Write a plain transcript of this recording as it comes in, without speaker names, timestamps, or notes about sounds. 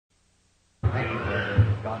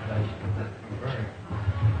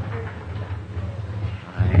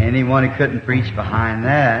Anyone who couldn't preach behind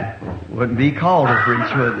that wouldn't be called to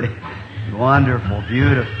preach, would they? Wonderful,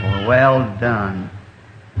 beautiful, well done.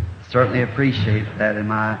 Certainly appreciate that in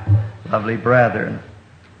my lovely brethren.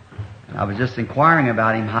 And I was just inquiring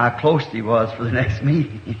about him, how close he was for the next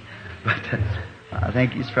meeting. But I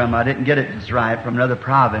think he's from, I didn't get it just right, from another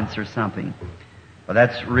province or something. But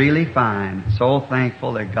that's really fine. So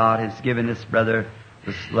thankful that God has given this brother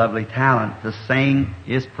this lovely talent to sing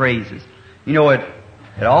His praises. You know, it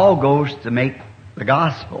all goes to make the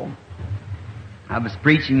gospel. I was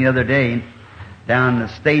preaching the other day down in the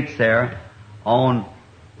States there on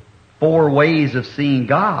 4 ways of seeing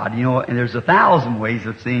God. You know, and there's 1,000 ways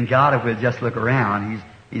of seeing God if we just look around.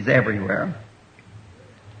 He's everywhere.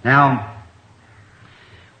 Now,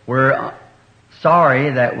 we're sorry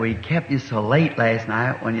that we kept you so late last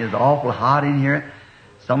night when it was awful hot in here.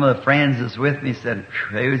 Some of the friends that's with me said,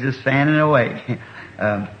 they was just fanning away.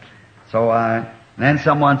 Then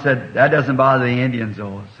someone said, that doesn't bother the Indians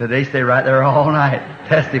though. So they stay right there all night,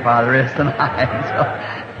 testify the rest of the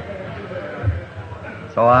night.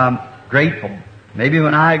 So I'm grateful. Maybe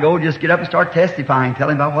when I go, just get up and start testifying,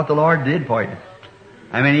 telling about what the Lord did for you.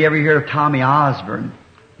 I mean, you ever hear of Tommy Osborne?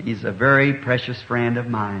 He's a very precious friend of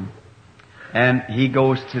mine. And he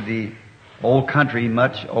goes to the old country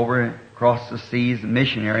much over across the seas,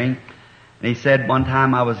 missionarying. And he said one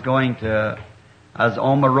time I was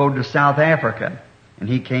on my road to South Africa. And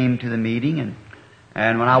he came to the meeting.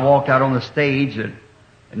 And when I walked out on the stage at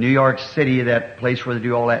New York City, that place where they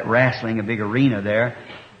do all that wrestling, a big arena there,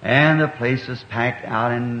 and the place was packed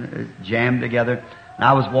out and jammed together. And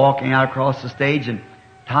I was walking out across the stage, and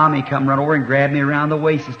Tommy come run over and grabbed me around the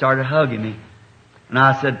waist and started hugging me. And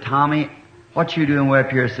I said, Tommy, what you doing way up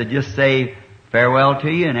here? I said, just say farewell to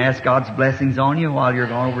you and ask God's blessings on you while you're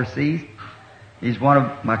going overseas. He's one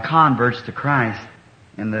of my converts to Christ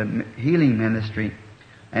in the healing ministry.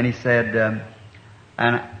 And he said,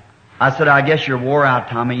 and I said, I guess you're wore out,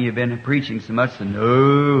 Tommy. You've been preaching so much. He said,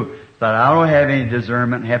 no. I said, I don't have any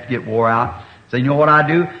discernment and have to get wore out. So you know what I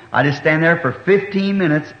do? I just stand there for 15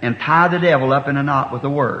 minutes and tie the devil up in a knot with a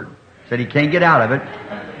word. Said he can't get out of it.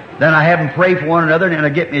 Then I have them pray for one another, and then I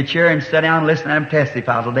get me a chair and sit down and listen to them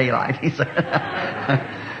testify till daylight. He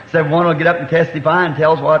said one will get up and testify and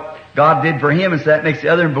tells what God did for him, and so that makes the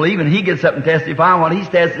other one believe, and he gets up and testify, and while he's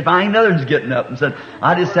testifying, another one's getting up and said,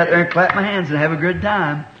 I just sat there and clap my hands and have a good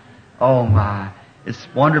time. Oh my, it's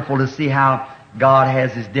wonderful to see how God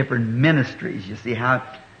has His different ministries. You see how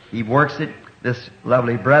He works it. This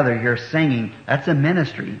lovely brother here singing, that's a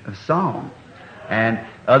ministry of song. And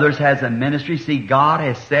others has a ministry. See, God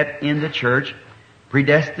has set in the church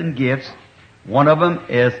predestined gifts. One of them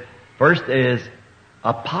is, first is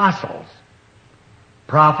apostles,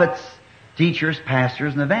 prophets, teachers,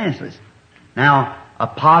 pastors, and evangelists. Now,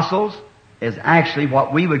 apostles is actually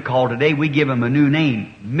what we would call today, we give them a new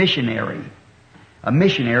name, missionary. A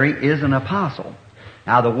missionary is an apostle.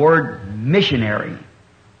 Now, the word missionary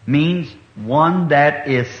means one that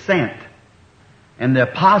is sent. And the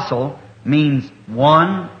apostle means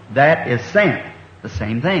one that is sent. The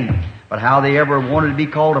same thing. But how they ever wanted to be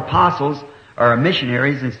called apostles or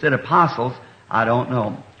missionaries instead of apostles, I don't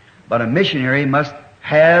know. But a missionary must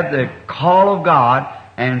have the call of God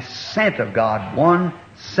and sent of God. One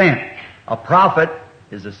sent. A prophet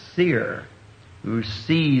is a seer who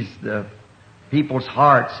sees the people's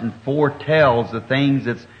hearts and foretells the things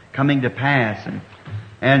that's coming to pass.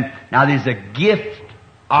 And now there's a gift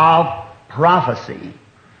of prophecy.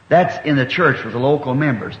 That's in the church with the local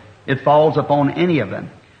members. It falls upon any of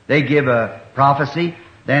them. They give a prophecy,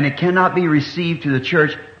 then it cannot be received to the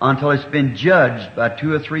church until it's been judged by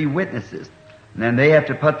 2 or 3 witnesses. And then they have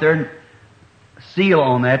to put their seal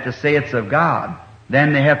on that to say it's of God.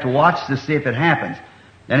 Then they have to watch to see if it happens.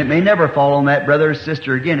 And it may never fall on that brother or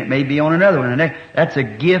sister again. It may be on another one. And that's a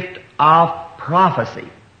gift of prophecy.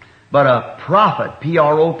 But a prophet,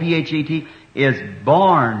 P-R-O-P-H-E-T, is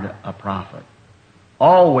born a prophet.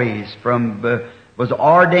 Always was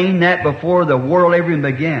ordained that before the world ever even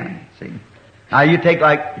began. See? Now you take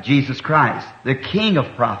like Jesus Christ, the King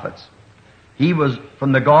of prophets. He was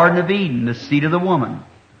from the Garden of Eden, the seed of the woman,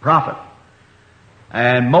 prophet.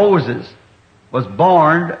 And Moses was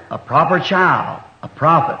born a proper child, a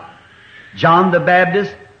prophet. John the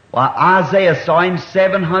Baptist, well, Isaiah saw him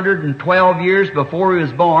 712 years before he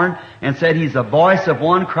was born and said he's the voice of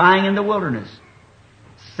one crying in the wilderness.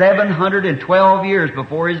 712 years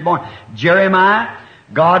before he was born. Jeremiah,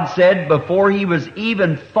 God said before he was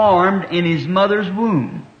even formed in his mother's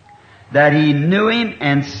womb, that He knew him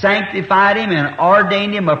and sanctified him and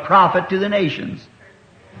ordained him a prophet to the nations.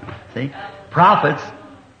 See? Prophets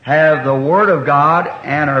have the Word of God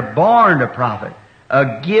and are born a prophet.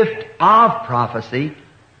 A gift of prophecy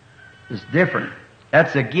is different.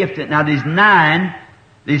 That's a gift. Now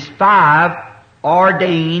these 5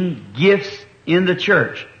 ordained gifts in the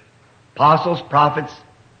church. Apostles, prophets,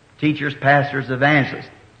 teachers, pastors, evangelists.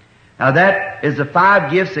 Now that is the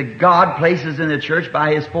 5 gifts that God places in the church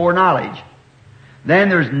by His foreknowledge. Then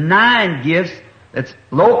there's 9 gifts that's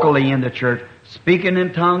locally in the church. Speaking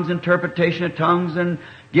in tongues, interpretation of tongues, and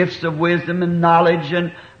gifts of wisdom and knowledge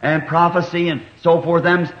and prophecy and so forth.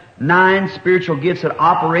 Them's 9 spiritual gifts that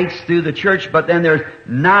operates through the church. But then there's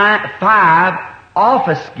 5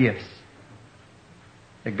 office gifts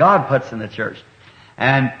that God puts in the church.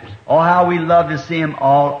 And oh, how we love to see them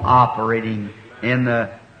all operating in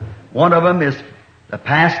one of them is the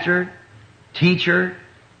pastor, teacher,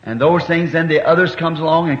 and those things. Then the others comes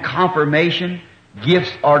along, and confirmation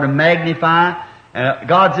gifts are to magnify. And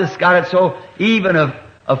God's just got it so even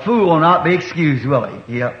a fool will not be excused, will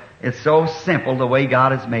he? Yeah, it's so simple the way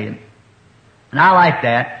God has made it. And I like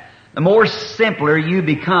that. The more simpler you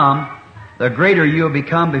become, the greater you'll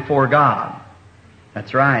become before God.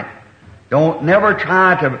 That's right. Don't never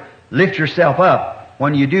try to lift yourself up.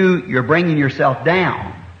 When you do, you're bringing yourself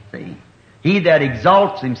down. See? He that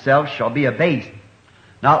exalts himself shall be abased.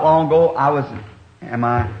 Not long ago, am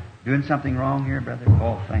I doing something wrong here, brother?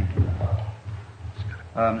 Oh, thank you.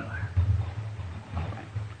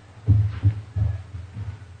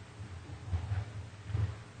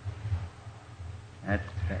 That's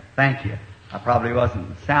fair. Thank you. I probably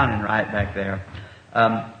wasn't sounding right back there.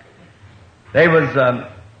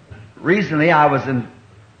 Recently I was in,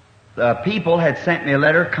 people had sent me a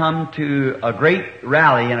letter, come to a great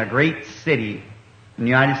rally in a great city in the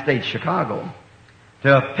United States, Chicago,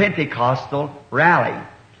 to a Pentecostal rally.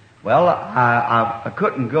 Well, I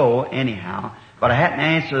couldn't go anyhow, but I hadn't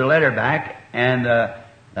answered the letter back, and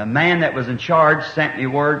the man that was in charge sent me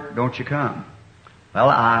word, don't you come. Well,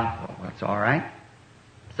 that's all right.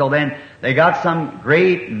 So then they got some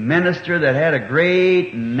great minister that had a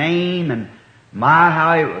great name, and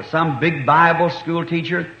how he was some big Bible school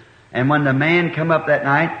teacher. And when the man come up that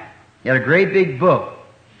night, he had a great big book,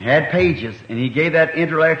 had pages, and he gave that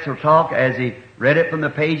intellectual talk as he read it from the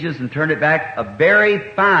pages and turned it back. A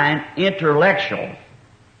very fine intellectual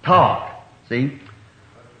talk, see?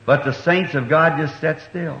 But the saints of God just sat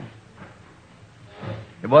still.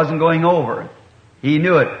 It wasn't going over. He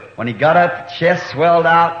knew it. When he got up, chest swelled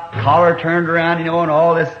out, collar turned around, and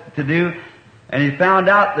all this to do. And he found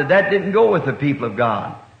out that didn't go with the people of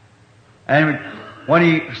God. And when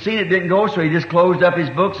he seen it didn't go, so he just closed up his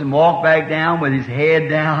books and walked back down with his head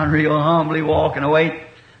down, real humbly walking away.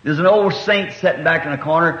 There's an old saint sitting back in the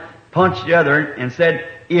corner, punched the other, and said,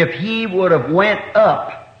 if he would have went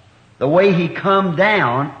up the way he come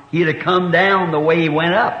down, he'd have come down the way he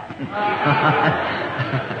went up.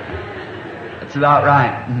 That's about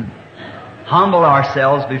right. Humble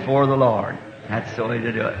ourselves before the Lord. That's the way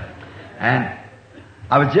to do it. And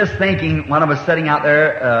I was just thinking, when I was sitting out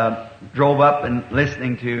there, drove up and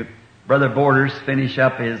listening to Brother Borders finish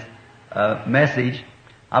up his message,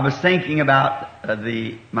 I was thinking about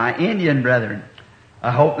my Indian brethren.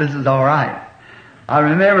 I hope this is all right. I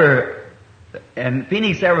remember in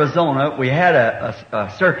Phoenix, Arizona, we had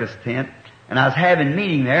a circus tent, and I was having a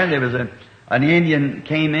meeting there, and there was an Indian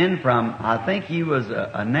came in from, I think he was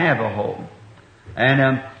a Navajo.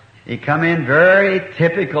 And he come in very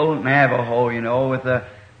typical Navajo, with the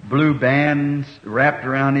blue bands wrapped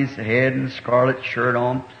around his head and scarlet shirt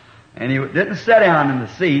on. And he didn't sit down in the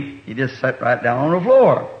seat. He just sat right down on the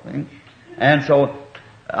floor. See? And so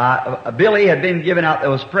Billy had been giving out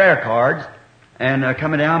those prayer cards and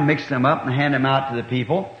coming down, mix them up and hand them out to the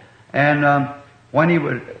people. And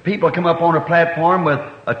when people come up on a platform with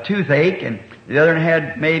a toothache, and the other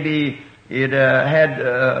had maybe a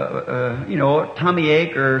tummy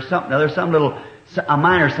ache or something other, a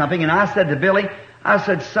minor something. And I said to Billy, I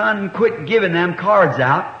said, son, quit giving them cards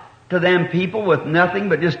out to them people with nothing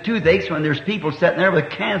but just toothaches when there's people sitting there with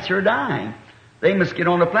cancer dying. They must get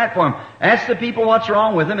on the platform. Ask the people what's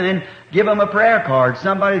wrong with them and then give them a prayer card.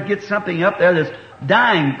 Somebody gets something up there that's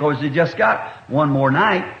dying because they just got one more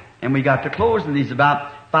night and we got to close, and there's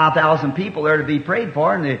about 5,000 people there to be prayed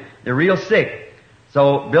for, and they're real sick.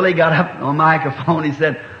 So Billy got up on the microphone. He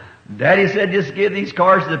said, Daddy said just give these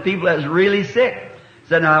cards to the people that's really sick. He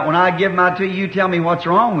said, now when I give them out to you, you tell me what's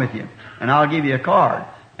wrong with you, and I'll give you a card.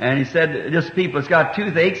 And he said, just people that's got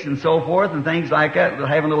toothaches and so forth and things like that,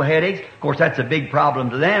 having little headaches. Of course, that's a big problem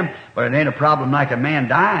to them, but it ain't a problem like a man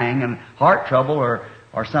dying and heart trouble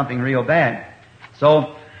or something real bad.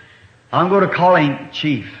 So I'm going to call him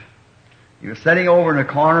Chief. He was sitting over in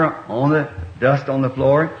the corner on the dust on the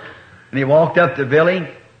floor, and he walked up to Billy,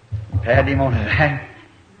 patted him on the back,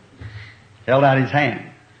 held out his hand.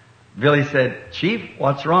 Billy said, Chief,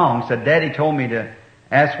 what's wrong? He said, Daddy told me to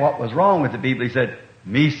ask what was wrong with the people. He said,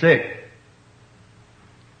 me sick.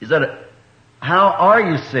 He said, how are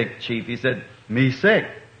you sick, Chief? He said, me sick.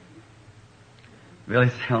 Billy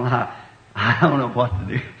said, well, I don't know what to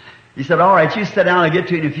do. He said, all right, you sit down, I'll get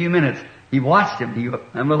to you in a few minutes. He watched him.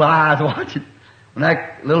 Them little eyes watching. When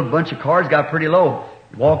that little bunch of cards got pretty low,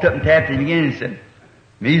 he walked up and tapped him again and he said,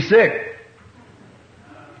 me sick.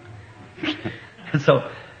 So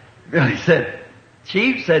Billy said,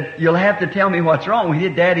 Chief said, you'll have to tell me what's wrong with you.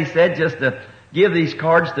 Daddy said just to give these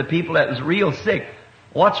cards to people that was real sick.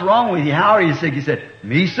 What's wrong with you? How are you sick? He said,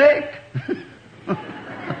 me sick.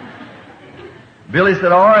 Billy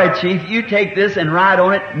said, all right, Chief, you take this and write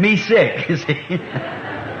on it, me sick. You see?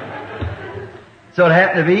 So it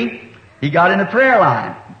happened to be, he got in the prayer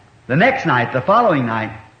line the next night, the following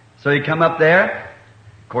night. So he come up there.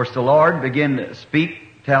 Of course, the Lord began to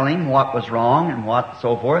speak, tell him what was wrong and what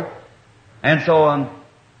so forth. And so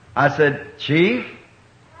I said, Chief,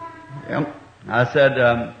 I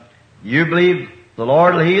said, you believe the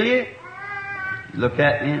Lord will heal you? He looked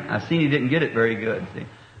at me. I seen he didn't get it very good. See?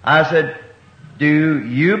 I said, do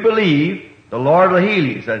you believe the Lord will heal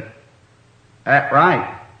you? He said, that's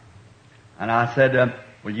right. And I said,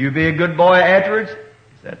 will you be a good boy afterwards?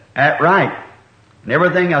 He said, that's right. And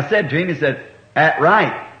everything I said to him, he said, that's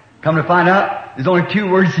right. Come to find out, there's only two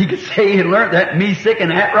words he could say. He learned that, me sick and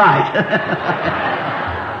that right.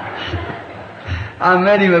 I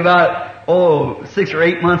met him about, 6 or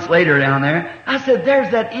 8 months later down there. I said,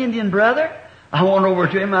 there's that Indian brother. I went over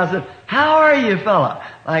to him. I said, how are you, fella?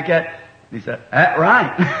 Like that. He said, that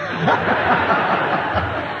right.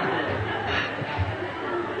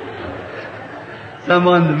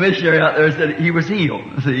 Someone, the missionary out there said he was healed.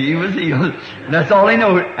 See, he was healed. And that's all he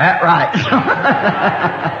knew. That right.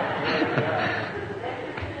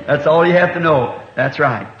 That's all you have to know. That's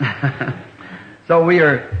right. So we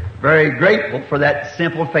are very grateful for that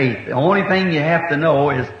simple faith. The only thing you have to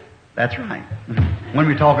know is, that's right. When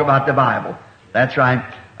we talk about the Bible. That's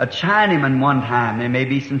right. A Chinaman one time, there may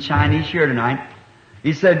be some Chinese here tonight,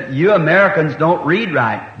 he said, you Americans don't read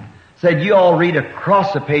right. Said, you all read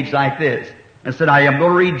across the page like this. And said, I am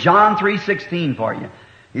going to read John 3:16 for you.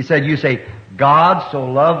 He said, you say, God so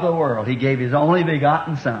loved the world, He gave His only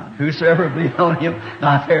begotten Son. Whosoever believes on Him,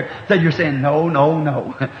 not there. Said, you're saying, no, no,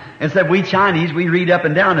 no. And said, we Chinese, we read up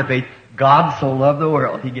and down the page, God so loved the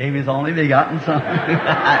world, He gave His only begotten Son.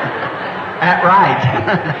 That's right.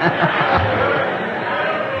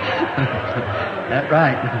 That's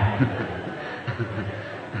right.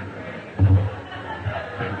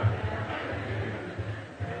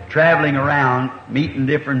 Traveling around, meeting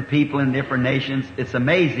different people in different nations, it's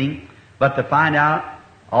amazing. But to find out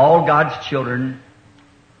all God's children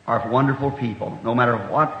are wonderful people. No matter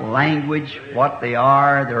what language, what they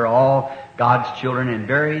are, they're all God's children and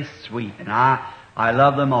very sweet. And I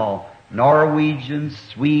love them all. Norwegians,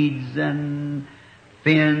 Swedes, and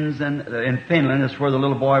Finns, and in Finland is where the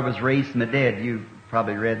little boy was raised from the dead. You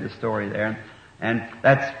probably read the story there. And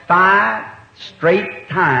that's 5 straight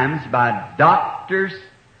times by doctors'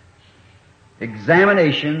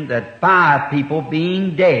 examination that 5 people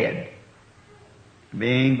being dead,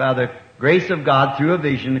 being by the grace of God through a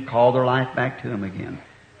vision to call their life back to Him again.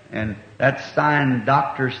 And that's signed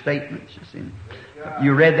doctor's statements, you see.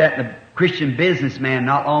 You read that in the Christian Businessman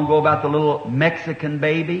not long ago about the little Mexican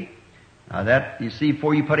baby. That, you see,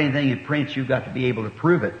 before you put anything in print, you've got to be able to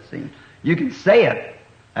prove it, see. You can say it.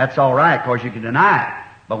 That's all right, of course you can deny it.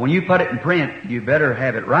 But when you put it in print, you better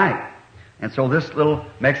have it right. And so this little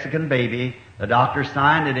Mexican baby, the doctor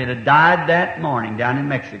signed it. It had died that morning down in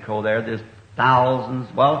Mexico there. There's thousands.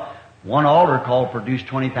 Well, one altar call produced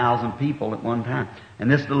 20,000 people at one time. And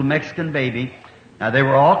this little Mexican baby, now they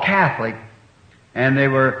were all Catholic. And they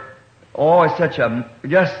were,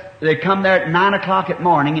 they come there at 9 o'clock at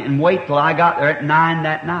morning and wait till I got there at 9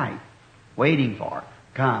 that night. Waiting for it.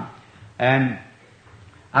 Come. And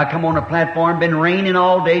I come on the platform, been raining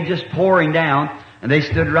all day, just pouring down. And they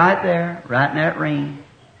stood right there, right in that rain.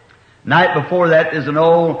 Night before that, there's an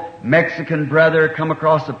old Mexican brother come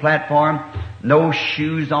across the platform, no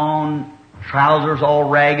shoes on, trousers all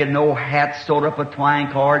ragged, no hat sewed up with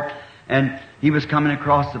twine cord. And he was coming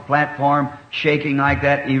across the platform, shaking like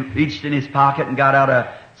that. He reached in his pocket and got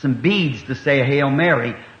out some beads to say Hail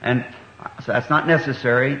Mary. And so that's not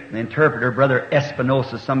necessary. The interpreter, Brother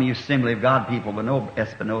Espinosa, some of you Assembly of God people will know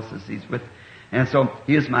Espinosa, he's with. And so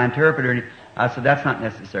he was my interpreter. And I said, that's not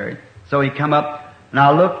necessary. So he come up, and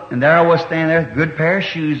I looked, and there I was standing there, good pair of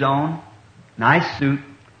shoes on, nice suit,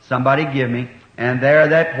 somebody give me. And there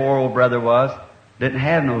that poor old brother was, Didn't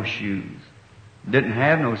have no shoes. Didn't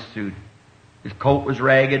have no suit. His coat was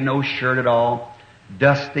ragged, no shirt at all.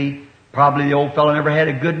 Dusty. Probably the old fellow never had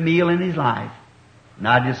a good meal in his life. And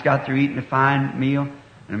I just got through eating a fine meal.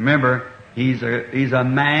 And remember, he's a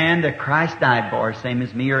man that Christ died for, same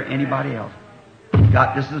as me or anybody else.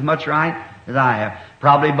 Got just as much right as I have.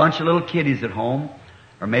 Probably a bunch of little kiddies at home,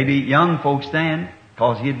 or maybe young folks then,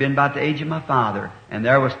 because he had been about the age of my father, and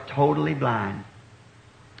there was totally blind.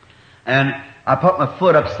 And I put my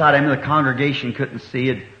foot upside him, and the congregation couldn't see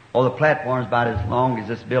it. Oh, the platform's about as long as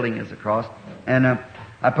this building is across. And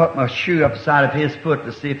I put my shoe upside of his foot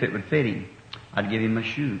to see if it would fit him. I'd give him my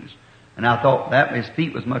shoes. And I thought that his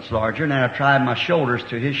feet was much larger, and then I tried my shoulders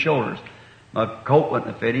to his shoulders. My coat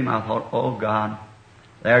wouldn't fit him. I thought, oh God,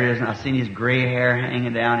 there it is. And I seen his gray hair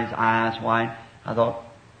hanging down, his eyes white. I thought,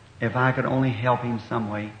 if I could only help him some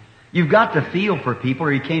way. You've got to feel for people,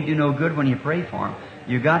 or you can't do no good when you pray for them.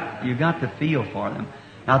 You've got to feel for them.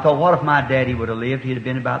 And I thought, what if my daddy would have lived? He'd have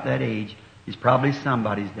been about that age. He's probably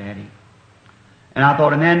somebody's daddy. And I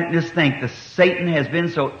thought, and then just think, Satan has been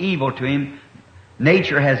so evil to him.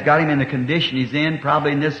 Nature has got him in the condition he's in,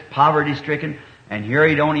 probably in this poverty-stricken, and here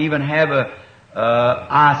he don't even have a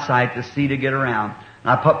eyesight to see to get around.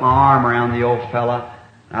 And I put my arm around the old fella,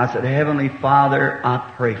 and I said, Heavenly Father,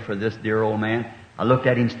 I pray for this dear old man. I looked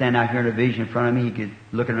at him standing out here in a vision in front of me. He could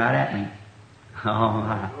looking right at me.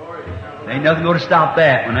 Oh, ain't nothing going to stop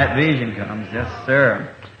that when that vision comes. Yes,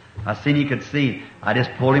 sir. I seen he could see. I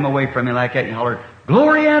just pulled him away from me like that and he hollered,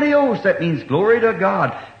 Gloria a Dios. That means glory to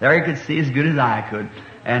God. There he could see as good as I could.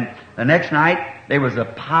 And the next night, there was a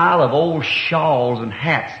pile of old shawls and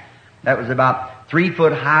hats. That was about 3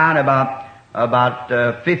 foot high and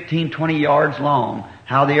about 15, 20 yards long.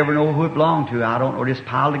 How they ever know who it belonged to, I don't know. Just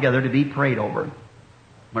piled together to be prayed over.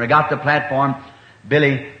 When I got to the platform,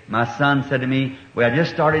 Billy, my son, said to me, we had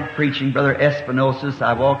just started preaching, Brother Espinosa.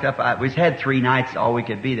 I walked up. We had 3 nights, all we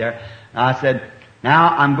could be there. And I said, now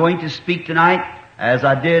I'm going to speak tonight, as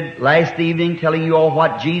I did last evening, telling you all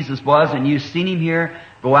what Jesus was, and you've seen him here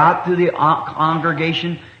go out through the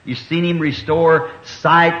congregation. You've seen him restore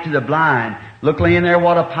sight to the blind. Look laying there,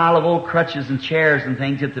 what a pile of old crutches and chairs and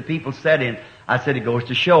things that the people sat in. I said, it goes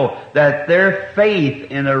to show that their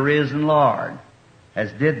faith in a risen Lord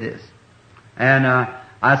has did this. And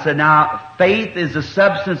I said, now, faith is the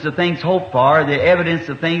substance of things hoped for, the evidence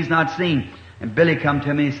of things not seen. And Billy come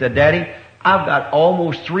to me and he said, Daddy, I've got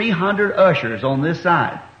almost 300 ushers on this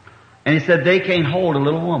side. And he said, they can't hold a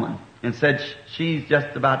little woman. And said, she's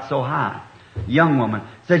just about so high. Young woman.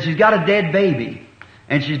 Said, she's got a dead baby.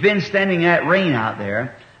 And she's been standing in that rain out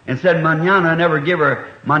there. And said, mañana, never give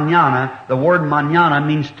her mañana. The word mañana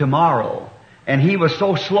means tomorrow. And he was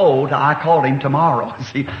so slow that I called him tomorrow.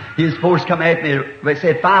 See, he was supposed to come at me, they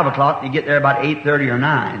said 5 o'clock, and you get there about 8:30 or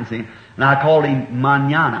 9, see. And I called him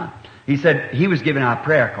mañana. He said he was giving out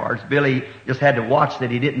prayer cards. Billy just had to watch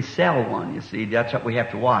that he didn't sell one, you see. That's what we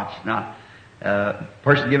have to watch. Now,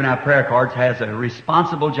 person giving out prayer cards has a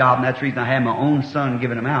responsible job, and that's the reason I had my own son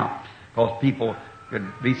giving them out. Because people could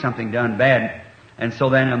be something done bad. And so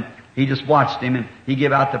then he just watched him, and he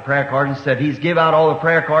gave out the prayer cards and said he's give out all the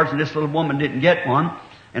prayer cards, and this little woman didn't get one.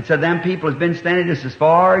 And said them people has been standing just as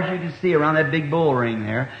far as you can see around that big bull ring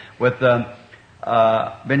there, with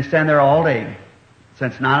been standing there all day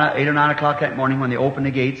since 8 or 9 o'clock that morning when they opened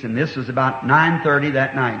the gates, and this was about 9:30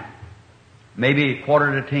 that night, maybe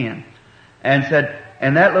 9:45. And said,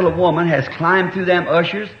 and that little woman has climbed through them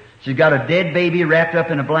ushers. She's got a dead baby wrapped up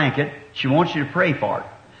in a blanket. She wants you to pray for it.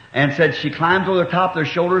 And said she climbs over the top of their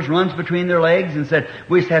shoulders, runs between their legs, and said,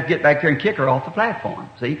 we just have to get back here and kick her off the platform,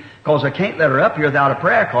 see? Because I can't let her up here without a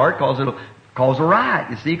prayer card, because it'll cause a riot,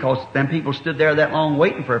 you see, because them people stood there that long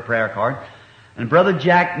waiting for a prayer card. And Brother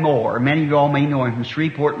Jack Moore, many of you all may know him from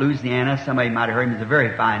Shreveport, Louisiana. Somebody might have heard him. He's a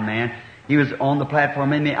very fine man. He was on the platform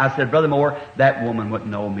with me. I said, Brother Moore, that woman wouldn't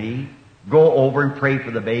know me. Go over and pray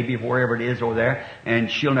for the baby, wherever it is over there,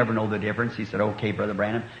 and she'll never know the difference. He said, okay, Brother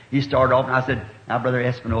Branham. He started off, and I said, now, Brother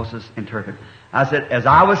Espinosa's interpret. I said, as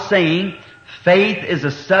I was saying, faith is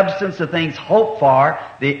a substance of things hoped for.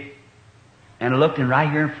 And I looked, and right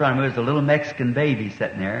here in front of me was a little Mexican baby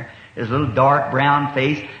sitting there. His little dark brown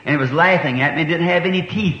face, and it was laughing at me. It didn't have any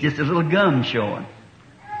teeth, just his little gum showing.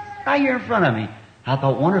 Right here in front of me. I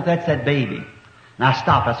thought, wonder if that's that baby. And I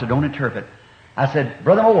stopped. I said, don't interpret. I said,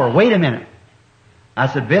 Brother Moore, wait a minute. I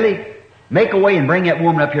said, Billy, make a way and bring that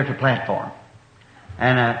woman up here to the platform.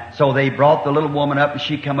 And so they brought the little woman up, and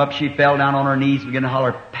she come up. She fell down on her knees, began to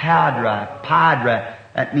holler, Padre, Padre.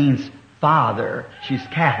 That means Father. She's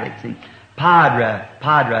Catholic, see. Padre,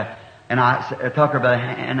 Padre. And I took her by the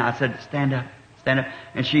hand, and I said, stand up, stand up.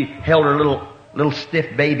 And she held her little little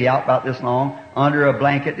stiff baby out about this long under a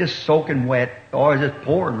blanket, just soaking wet. Or it's just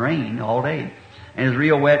pouring rain all day. And it's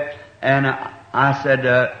real wet. And I said,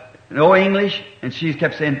 no English? And she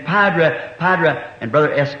kept saying, Padre, Padre. And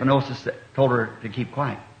Brother Espinosa told her to keep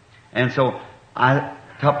quiet. And so I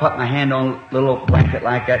put my hand on a little blanket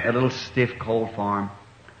like that, a little stiff cold farm.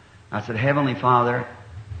 I said, Heavenly Father,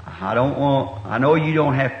 I know you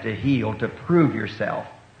don't have to heal to prove yourself.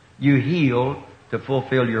 You heal to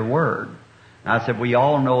fulfill your word. And I said, we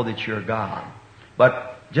all know that you're God.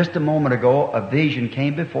 But just a moment ago, a vision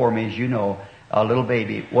came before me, as you know, a little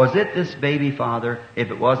baby. Was it this baby, Father? If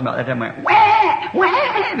it was, about that time I went, wah,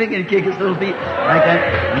 wah, began to kick his little feet like that.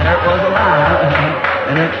 And there it was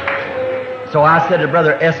alive. So I said to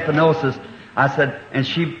Brother Espinosa's, I said, and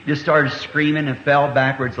she just started screaming and fell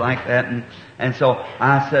backwards like that. And so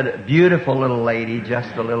I said, beautiful little lady,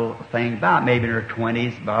 just a little thing, about maybe in her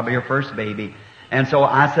 20s, probably her first baby. And so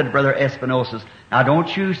I said to Brother Espinosa's, now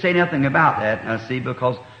don't you say nothing about that, now see,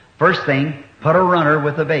 because first thing, put a runner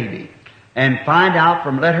with a baby. And find out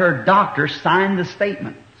let her doctor sign the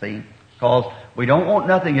statement, see, because we don't want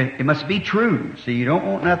nothing, it must be true, see, you don't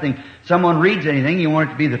want nothing, someone reads anything, you want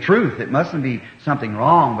it to be the truth, it mustn't be something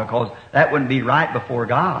wrong, because that wouldn't be right before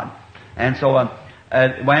God. And so,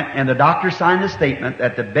 went, and the doctor signed the statement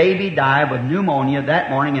that the baby died with pneumonia that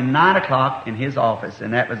morning at 9 o'clock in his office,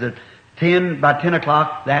 and that was by 10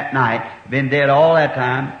 o'clock that night, been dead all that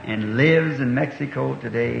time, and lives in Mexico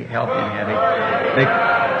today, healthy and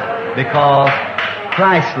happy, because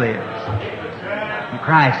Christ lives.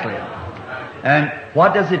 Christ lives. And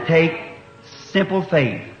what does it take? Simple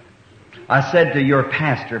faith. I said to your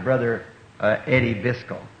pastor, Brother Eddie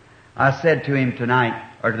Biscoe, I said to him tonight,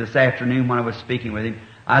 or this afternoon when I was speaking with him,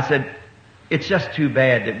 I said, it's just too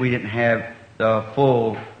bad that we didn't have the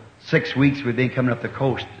full 6 weeks we've been coming up the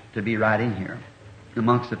coast to be right in here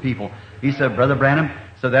amongst the people. He said, Brother Branham,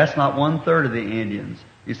 so that's not 1/3 of the Indians.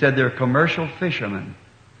 He said they're commercial fishermen,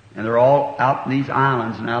 and they're all out in these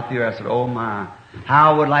islands and out there. I said, oh my,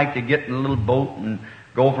 how I would like to get in a little boat and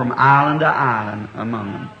go from island to island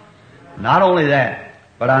among them. Not only that,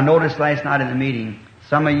 but I noticed last night in the meeting,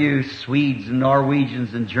 some of you Swedes and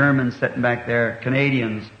Norwegians and Germans sitting back there,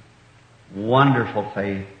 Canadians, wonderful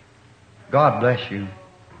faith. God bless you.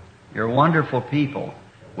 You're wonderful people.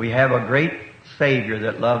 We have a great Savior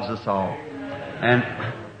that loves us all. And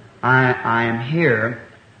I am here.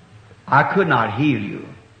 I could not heal you.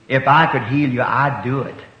 If I could heal you, I'd do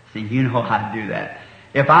it. See, you know I'd do that.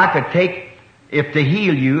 If to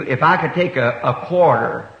heal you, if I could take a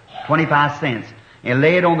quarter, 25 cents, and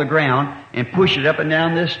lay it on the ground and push it up and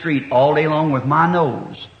down this street all day long with my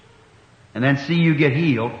nose, and then see you get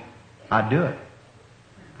healed, I'd do it.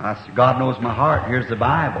 God knows my heart. Here's the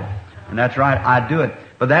Bible. And that's right, I'd do it.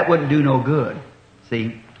 But that wouldn't do no good.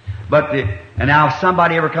 See? And now if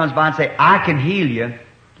somebody ever comes by and say, I can heal you,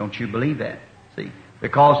 don't you believe that? See?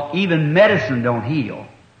 Because even medicine don't heal.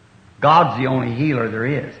 God's the only healer there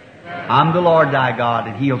is. I'm the Lord thy God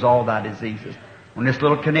that heals all thy diseases. When this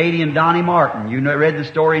little Canadian Donnie Martin, you know, read the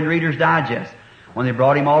story in Reader's Digest, when they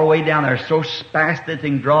brought him all the way down there, so spastic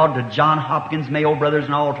and drawed to John Hopkins, Mayo Brothers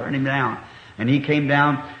and all, turned him down. And he came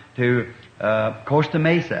down to Costa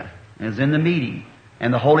Mesa and was in the meeting.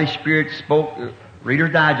 And the Holy Spirit spoke,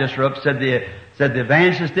 Reader's Digest wrote up, said the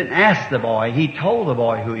evangelist didn't ask the boy, he told the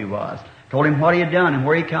boy who he was. Told him what he had done and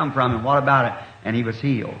where he come from and what about it. And he was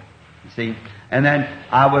healed. You see? And then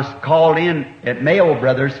I was called in at Mayo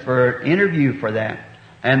Brothers for an interview for that.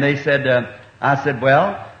 And they said, I said,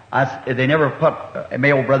 well, they never put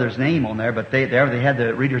Mayo Brothers' name on there, but they had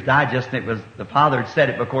the Reader's Digest, and it was, the father had said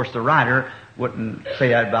it, but of course the writer wouldn't say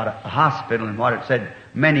that about a hospital, and what it said,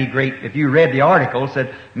 if you read the article, it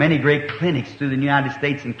said many great clinics through the United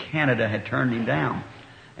States and Canada had turned him down.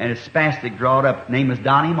 And his spastic drawed up, name was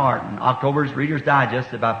Donnie Martin, October's Reader's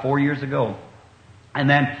Digest about 4 years ago. And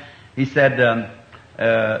then he said,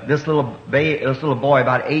 this little boy,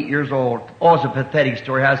 about 8 years old, oh, it's a pathetic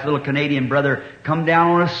story, how his little Canadian brother come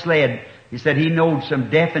down on a sled. He said he knowed some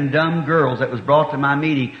deaf and dumb girls that was brought to my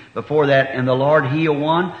meeting before that, and the Lord healed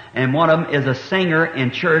one, and one of them is a singer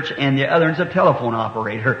in church, and the other is a telephone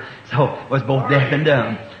operator. So was both deaf and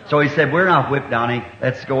dumb. So he said, we're not whipped, Donnie.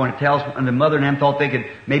 Let's go and tell us. And the mother and them thought they could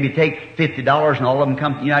maybe take $50 and all of them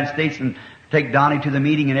come to the United States and take Donnie to the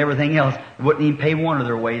meeting and everything else. They wouldn't even pay one of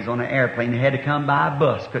their ways on an airplane. They had to come by a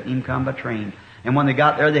bus. Couldn't even come by train. And when they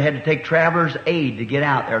got there, they had to take traveler's aid to get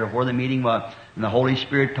out there to where the meeting was. And the Holy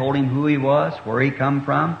Spirit told him who he was, where he come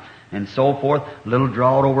from, and so forth. Little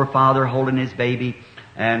drawed over father holding his baby.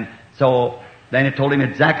 And so then it told him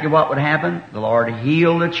exactly what would happen. The Lord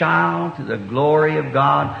healed the child to the glory of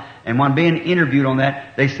God. And when being interviewed on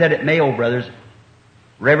that, they said at Mayo Brothers,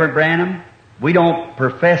 Reverend Branham, we don't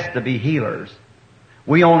profess to be healers.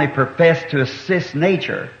 We only profess to assist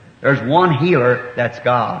nature. There's one healer, that's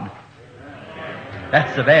God.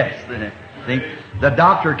 That's the best. See? The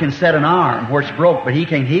doctor can set an arm where it's broke, but he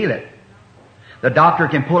can't heal it. The doctor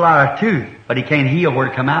can pull out a tooth, but he can't heal where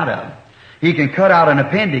it come out of. He can cut out an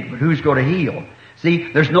appendix, but who's going to heal?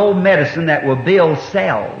 See, there's no medicine that will build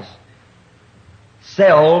cells.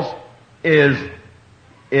 Cells is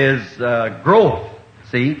growth,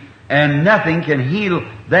 see? And nothing can heal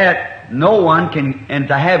that. No one can, and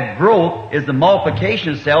to have growth is the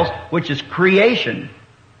multiplication of cells, which is creation.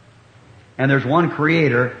 And there's one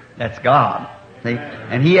creator, that's God. See?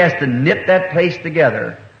 And He has to knit that place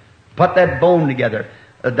together, put that bone together.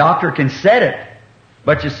 The doctor can set it,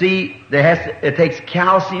 but you see, it takes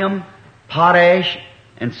calcium, potash,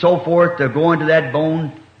 and so forth to go into that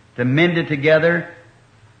bone to mend it together.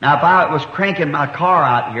 Now, if I was cranking my car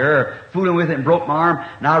out here, or fooling with it and broke my arm,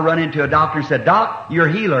 and I run into a doctor and said, Doc, you're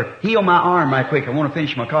a healer. Heal my arm right quick. I want to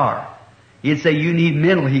finish my car. He'd say, you need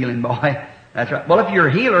mental healing, boy. That's right. Well, if you're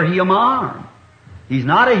a healer, heal my arm. He's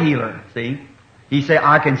not a healer, see? He said,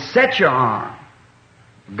 I can set your arm.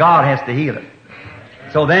 God has to heal it.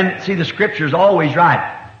 So then, see, the Scripture's always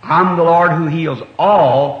right. I'm the Lord who heals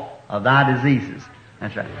all of thy diseases.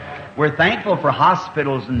 That's right. We're thankful for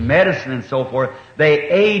hospitals and medicine and so forth. They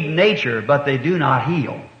aid nature, but they do not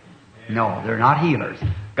heal. No, they're not healers.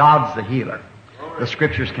 God's the healer. The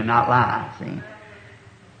Scriptures cannot lie, see.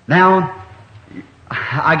 Now,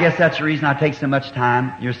 I guess that's the reason I take so much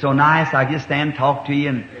time. You're so nice, I just stand and talk to you,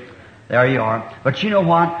 and there you are. But you know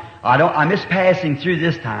what? I miss passing through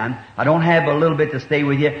this time. I don't have a little bit to stay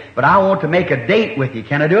with you, but I want to make a date with you.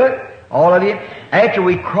 Can I do it? All of you? After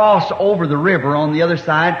we cross over the river on the other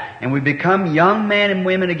side and we become young men and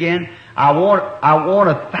women again, I want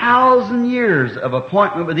 1,000 years of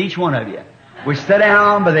appointment with each one of you. We sit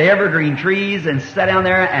down by the evergreen trees and sit down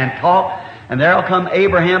there and talk, and there'll come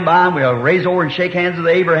Abraham by, and we'll raise over and shake hands with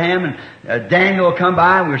Abraham, and Daniel will come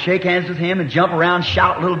by, and we'll shake hands with him and jump around,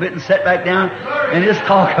 shout a little bit, and sit back down and just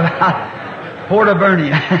talk about Porta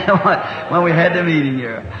Bernia when we had the meeting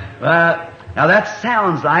here. Now that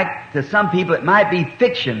sounds like, to some people, it might be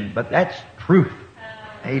fiction, but that's truth.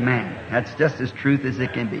 Amen. That's just as truth as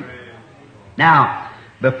it can be. Now,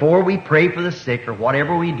 before we pray for the sick or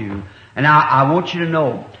whatever we do, and I want you to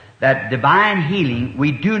know that divine healing,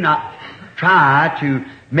 we do not try to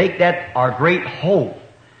make that our great hope.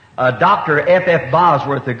 Dr. F.F.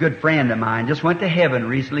 Bosworth, a good friend of mine, just went to heaven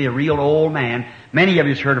recently, a real old man. Many of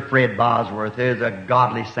you have heard of Fred Bosworth. He's a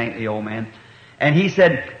godly, saintly old man. And he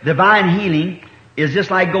said, divine healing is just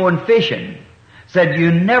like going fishing. Said,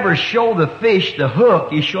 you never show the fish the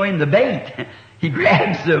hook, you show him the bait. He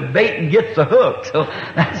grabs the bait and gets the hook.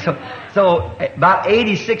 So about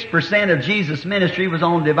 86% of Jesus' ministry was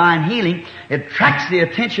on divine healing. It attracts the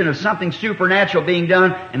attention of something supernatural being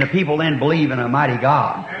done, and the people then believe in a mighty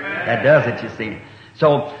God. That does it, you see.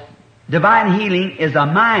 So divine healing is a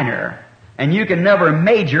minor, and you can never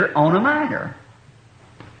major on a minor.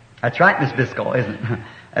 That's right, Miss Biscoe, isn't it?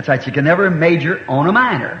 That's right. You can never major on a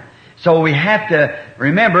minor. So we have to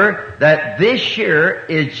remember that this year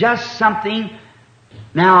is just something.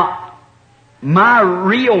 Now, my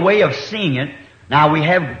real way of seeing it, now we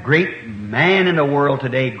have great man in the world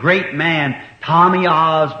today, great man, Tommy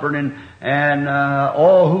Osborne and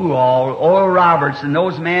Oral Roberts and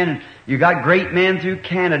those men. You got great men through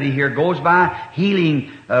Canada here, goes by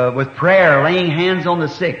healing with prayer, laying hands on the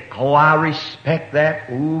sick. Oh, I respect that.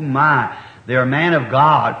 Oh my. They're a man of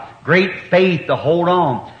God. Great faith to hold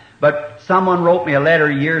on. But someone wrote me a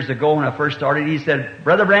letter years ago when I first started. He said,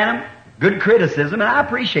 Brother Branham, good criticism, and I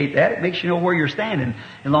appreciate that. It makes you know where you're standing,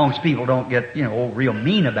 as long as people don't get, real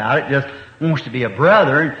mean about it. Just wants to be a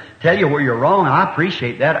brother and tell you where you're wrong. I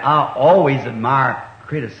appreciate that. I always admire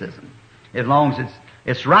criticism, as long as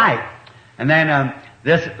it's right. And then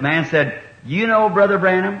this man said, Brother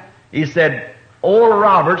Branham, he said, Oral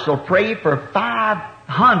Roberts will pray for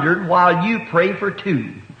 500 while you pray for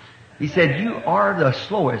 2. He said, you are the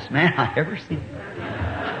slowest man I ever seen.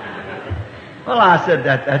 Well, I said,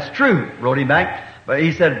 that's true, wrote him back. But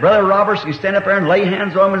he said, Brother Roberts, you stand up there and lay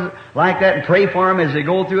hands on them like that and pray for them as they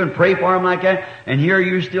go through and pray for them like that. And here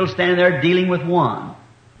you're still standing there dealing with one.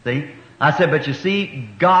 See? I said, but you see,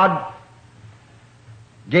 God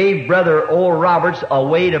gave Brother Oral Roberts a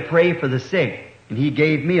way to pray for the sick. And he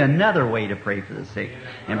gave me another way to pray for the sick.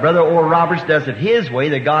 And Brother Oral Roberts does it his way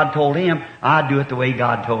that God told him. I do it the way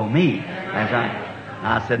God told me. That's right.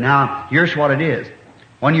 I said, now, here's what it is.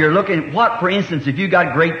 When you're looking, for instance, if you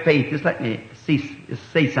got great faith, just let me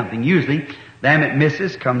say something. Usually, Them that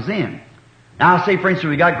misses comes in. Now, say, for instance,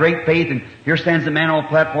 we got great faith, and here stands the man on the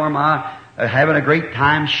platform, having a great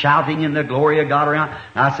time, shouting in the glory of God around.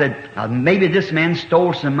 And I said, maybe this man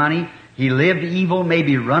stole some money. He lived evil,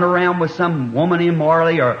 maybe run around with some woman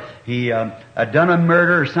immorally, or he done a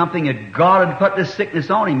murder or something, and God had put this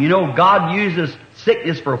sickness on him. You know, God uses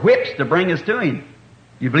sickness for whips to bring us to Him.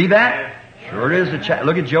 You believe that? Sure it is.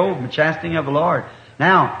 Look at Job, the chastening of the Lord.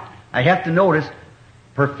 Now, I have to notice,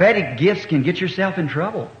 prophetic gifts can get yourself in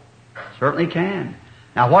trouble. Certainly can.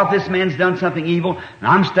 Now, what if this man's done something evil, and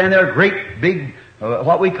I'm standing there, great big,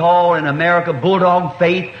 what we call in America, bulldog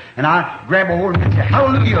faith, and I grab a hold of him and say,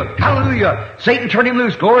 hallelujah, hallelujah, Satan turn him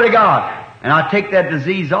loose, glory to God. And I take that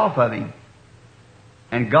disease off of him.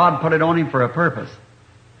 And God put it on him for a purpose.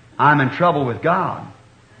 I'm in trouble with God.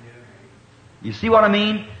 You see what I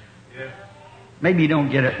mean? Maybe you don't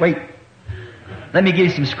get it. Wait. Let me give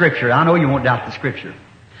you some scripture. I know you won't doubt the scripture.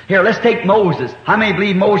 Here, let's take Moses. How many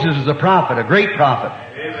believe Moses was a prophet, a great prophet?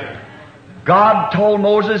 Amen. God told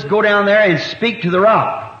Moses, go down there and speak to the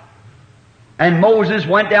rock. And Moses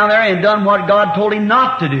went down there and done what God told him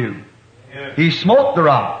not to do. Yeah. He smote the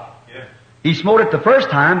rock. Yeah. He smote it the first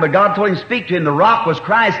time, but God told him to speak to him. The rock was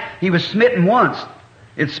Christ. He was smitten once.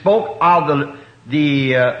 It spoke of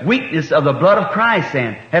the weakness of the blood of Christ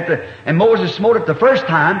then. And Moses smote it the first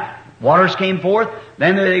time. Waters came forth.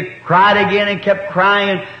 Then they cried again and kept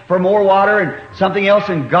crying for more water and something else.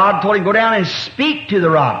 And God told him, go down and speak to the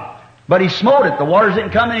rock. But he smote it. The waters didn't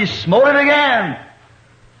come, and he smote it again.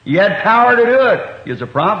 He had power to do it. He was a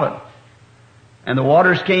prophet. And the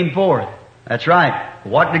waters came forth. That's right.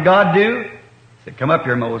 What did God do? He said, come up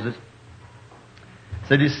here, Moses. He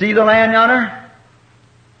said, you see the land yonder?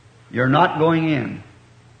 You're not going in.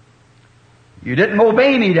 You didn't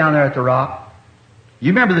obey me down there at the rock.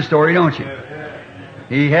 You remember the story, don't you?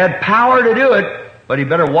 He had power to do it, but he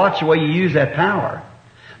better watch the way you use that power.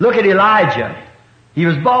 Look at Elijah. He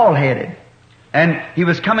was bald-headed. And he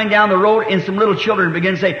was coming down the road, and some little children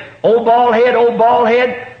began to say, oh, bald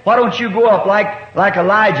head, why don't you go up like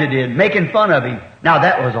Elijah did, making fun of him? Now,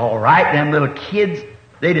 that was all right. Them little kids,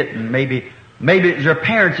 they didn't, maybe their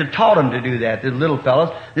parents had taught them to do that, the little fellows.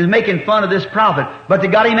 They was making fun of this prophet, but they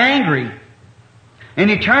got him angry. And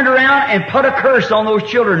he turned around and put a curse on those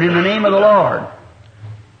children in the name of the Lord.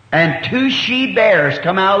 And 2 she-bears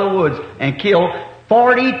come out of the woods and killed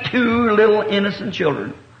 42 little innocent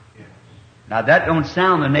children. Now that don't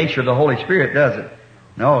sound the nature of the Holy Spirit, does it?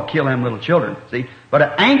 No, kill them little children. See? But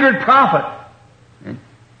an angered prophet,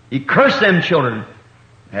 he cursed them children.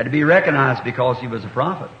 Had to be recognized because he was a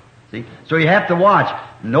prophet. See? So you have to watch.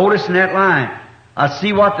 Notice in that line, I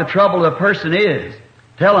see what the trouble of the person is.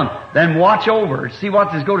 Tell him, then watch over. See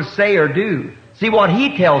what he's going to say or do. See what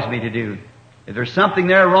he tells me to do. If there's something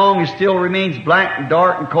there wrong, it still remains black and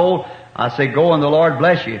dark and cold, I say, go and the Lord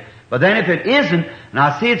bless you. But then if it isn't, and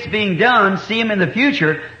I see it's being done, see him in the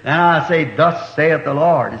future, then I say, thus saith the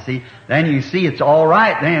Lord. You see, then you see it's all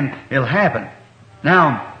right, then it'll happen.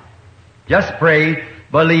 Now, just pray,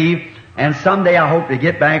 believe, and someday I hope to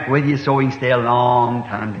get back with you so we can stay a long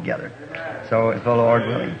time together. So, if the Lord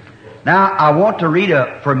willing. Now, I want to read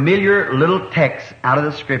a familiar little text out of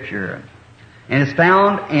the Scripture. And it's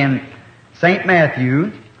found in St.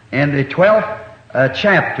 Matthew in the 12th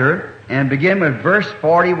chapter, and begin with verse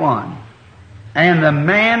 41. And the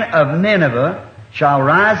man of Nineveh shall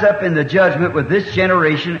rise up in the judgment with this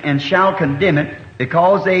generation, and shall condemn it,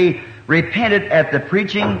 because they repented at the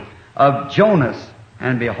preaching of Jonas.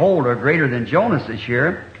 And behold, are greater than Jonas is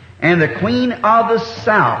here. And the queen of the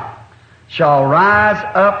south shall rise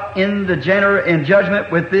up in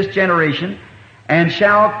judgment with this generation, and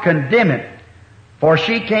shall condemn it. For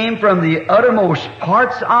she came from the uttermost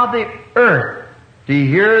parts of the earth to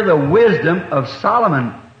hear the wisdom of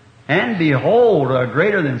Solomon. And behold,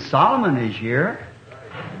 greater than Solomon is here.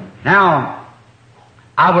 Now,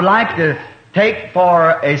 I would like to take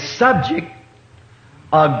for a subject,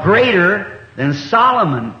 greater than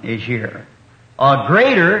Solomon is here.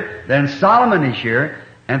 Greater than Solomon is here.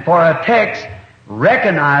 And for a text,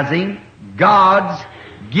 recognizing God's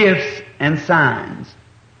gifts and signs.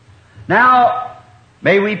 Now,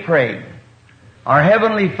 may we pray. Our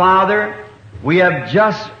Heavenly Father, we have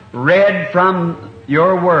just read from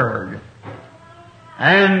Your Word.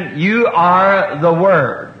 And You are the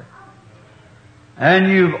Word. And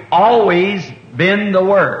You've always been the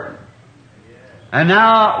Word. And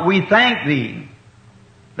now we thank Thee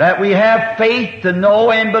that we have faith to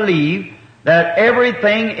know and believe that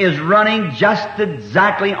everything is running just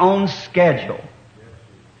exactly on schedule.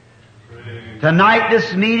 Tonight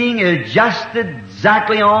this meeting is just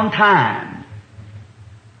exactly on time.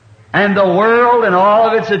 And the world and all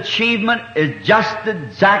of its achievement is just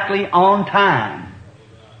exactly on time.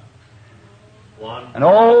 And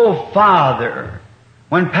oh, Father,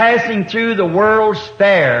 when passing through the World's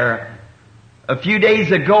Fair a few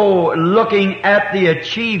days ago, looking at the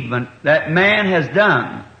achievement that man has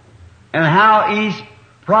done and how he's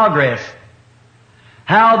progressed,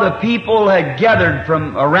 how the people had gathered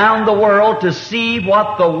from around the world to see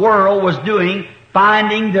what the world was doing,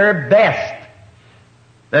 finding their best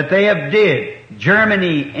that they have did.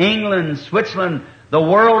 Germany, England, Switzerland, the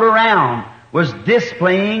world around was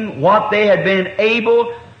displaying what they had been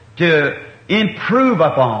able to improve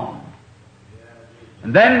upon.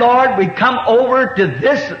 And then, Lord, we come over to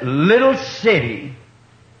this little city,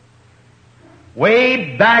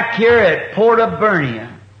 way back here at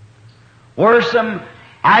Portabernia, where some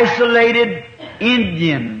isolated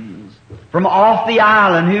Indians from off the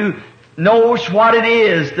island who knows what it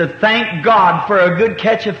is to thank God for a good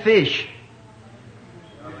catch of fish.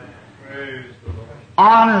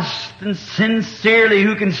 Honest and sincerely,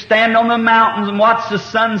 who can stand on the mountains and watch the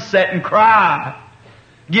sunset and cry.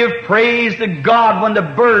 Give praise to God when the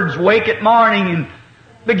birds wake at morning and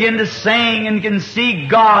begin to sing, and can see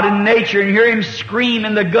God in nature and hear Him scream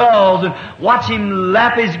in the gulls and watch Him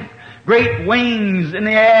lap His great wings in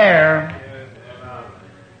the air.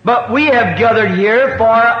 But we have gathered here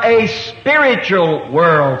for a spiritual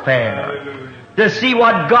world fair to see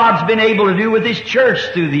what God's been able to do with His church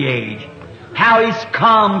through the age. How He's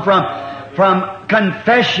come from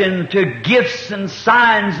confession to gifts and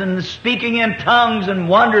signs and speaking in tongues and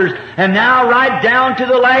wonders, and now right down to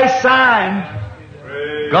the last sign.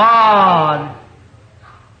 God,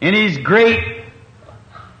 in His great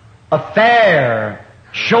affair,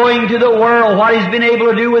 showing to the world what He's been able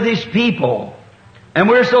to do with His people. And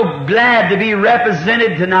we're so glad to be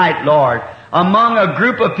represented tonight, Lord, among a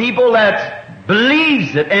group of people that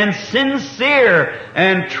believes it and sincere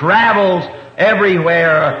and travels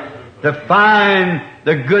everywhere to find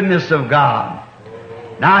the goodness of God.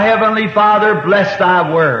 Now, Heavenly Father, bless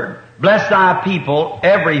Thy Word. Bless Thy people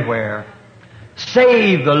everywhere.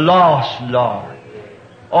 Save the lost, Lord.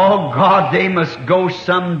 Oh, God, they must go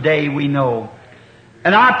someday, we know.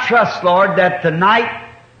 And I trust, Lord, that tonight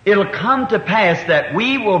it'll come to pass that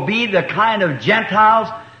we will be the kind of Gentiles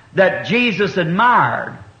that Jesus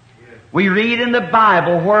admired. We read in the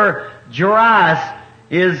Bible where Jairus,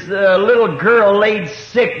 his little girl, laid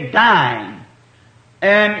sick, dying.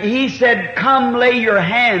 And he said, "Come lay your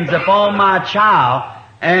hands upon my child,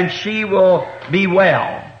 and she will be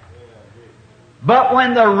well." But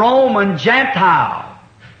when the Roman Gentile,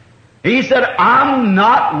 he said, "I'm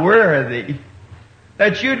not worthy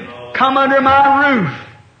that you'd come under my roof.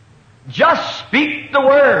 Just speak the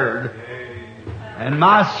word, and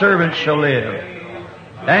my servant shall live."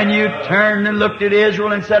 And you turned and looked at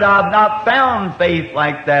Israel and said, "I've not found faith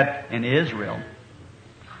like that in Israel."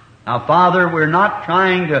 Now, Father, we're not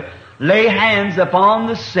trying to lay hands upon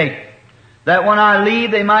the sick, that when I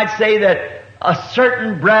leave they might say that a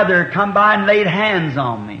certain brother come by and laid hands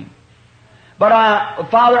on me. But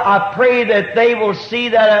Father, I pray that they will see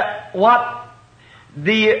that what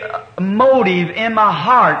the motive in my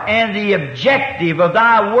heart and the objective of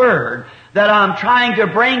Thy Word that I'm trying to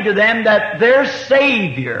bring to them, that their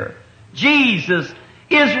Savior, Jesus,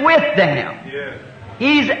 is with them. Yes.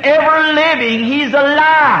 He's ever living. He's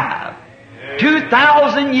alive.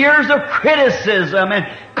 2,000 years of criticism and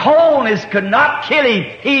coldness could not kill Him.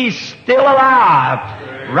 He's still alive,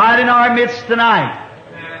 right in our midst tonight.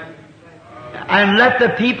 And let the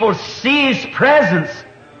people see His presence,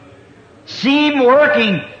 see Him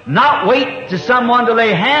working, not wait to someone to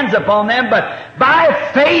lay hands upon them, but by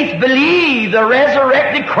faith believe the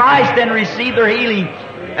resurrected Christ and receive their healing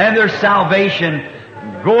and their salvation.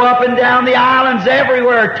 Go up and down the islands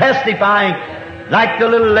everywhere testifying, like the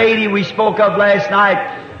little lady we spoke of last night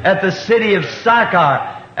at the city of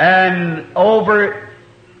Sychar and over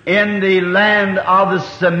in the land of the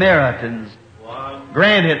Samaritans.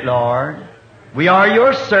 Grant it, Lord. We are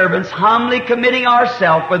Your servants, humbly committing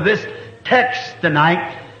ourselves with this text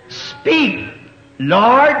tonight. Speak,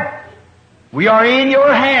 Lord. We are in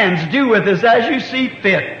Your hands. Do with us as You see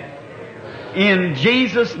fit. In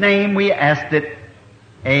Jesus' name we ask it.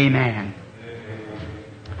 Amen.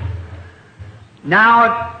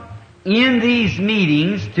 Now, in these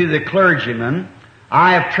meetings to the clergymen,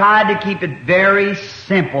 I have tried to keep it very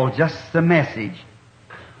simple, just the message,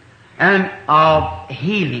 and of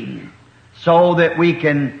healing, so that we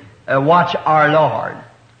can watch our Lord.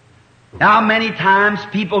 Now, many times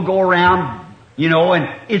people go around, and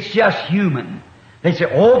it's just human. They say,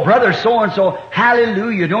 "Oh, brother so-and-so,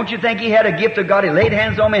 hallelujah. Don't you think he had a gift of God? He laid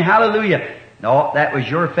hands on me, hallelujah." No, that was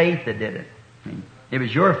your faith that did it. It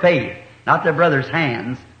was your faith, not the brother's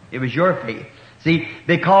hands. It was your faith. See,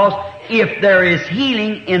 because if there is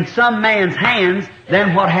healing in some man's hands,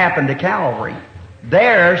 then what happened to Calvary?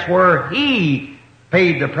 There's where He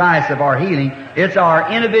paid the price of our healing. It's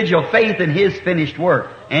our individual faith in His finished work.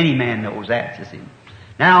 Any man knows that, you see.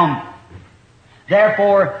 Now,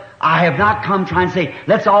 therefore, I have not come trying to say,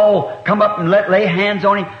 let's all come up and lay hands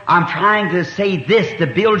on him. I'm trying to say this to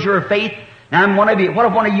build your faith. Now, what if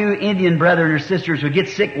one of you Indian brethren or sisters would get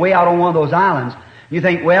sick way out on one of those islands? You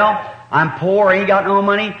think, well, I'm poor, ain't got no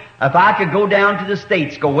money. If I could go down to the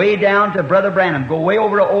States, go way down to Brother Branham, go way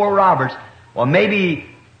over to Oral Roberts, well, maybe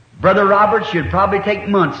Brother Roberts should probably take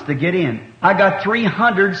months to get in. I got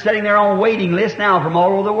 300 sitting there on waiting list now from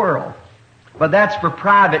all over the world. But that's for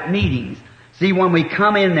private meetings. See, when we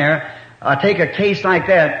come in there, take a case like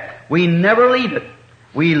that, we never leave it.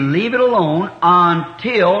 We leave it alone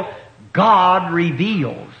until God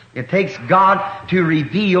reveals. It takes God to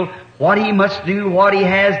reveal what He must do, what He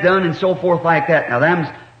has done, and so forth like that. Now, them's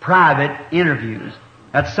private interviews.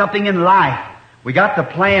 That's something in life. We got the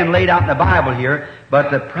plan laid out in the Bible here, but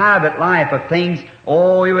the private life of things,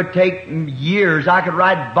 oh, it would take years. I could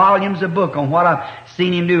write volumes of book on what I've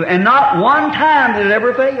seen Him do. And not one time did it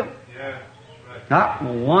ever fail. Not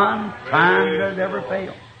one time did it ever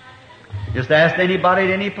fail. Just ask anybody at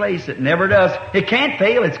any place. It never does. It can't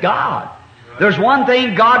fail. It's God. There's one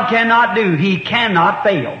thing God cannot do. He cannot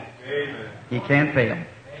fail. He can't fail.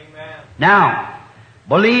 Now,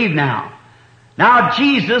 believe now. Now,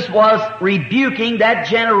 Jesus was rebuking that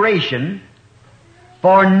generation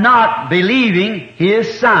for not believing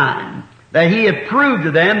His sign, that He had proved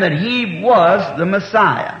to them that He was the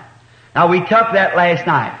Messiah. Now, we took that last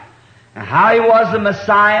night. And how He was the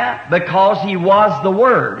Messiah? Because He was the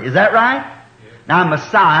Word. Is that right? Yes. Now,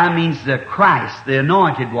 Messiah means the Christ, the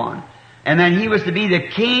Anointed One. And then He was to be the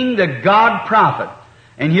King, the God prophet.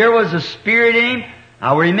 And here was the Spirit in Him.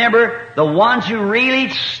 Now remember, the ones who really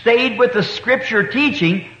stayed with the Scripture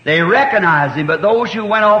teaching, they recognized Him. But those who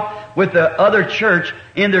went off with the other church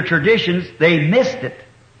in their traditions, they missed it.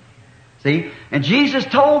 See? And Jesus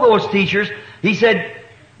told those teachers, He said,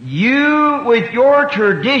 you, with your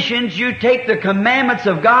traditions, you take the commandments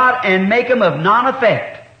of God and make them of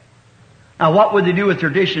non-effect. Now what would they do with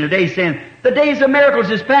tradition today, saying, the days of miracles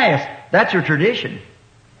is past? That's your tradition.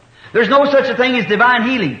 There's no such a thing as divine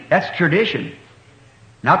healing. That's tradition.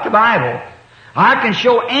 Not the Bible. I can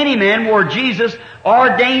show any man where Jesus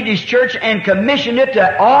ordained His church and commissioned it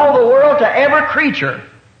to all the world, to every creature.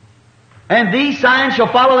 And these signs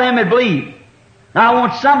shall follow them that believe. Now I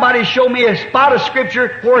want somebody to show me a spot of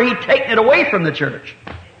Scripture where He'd taken it away from the church.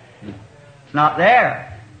 It's not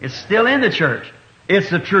there. It's still in the church. It's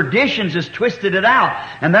the traditions that's twisted it out.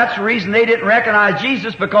 And that's the reason they didn't recognize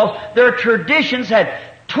Jesus, because their traditions had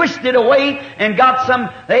twisted away and got some,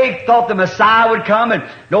 they thought the Messiah would come, and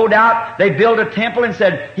no doubt they built a temple and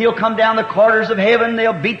said, He'll come down the corridors of heaven,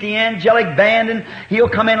 they'll beat the angelic band, and He'll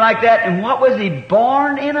come in like that. And what was He?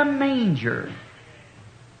 Born in a manger.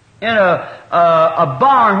 In a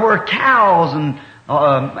barn where cows and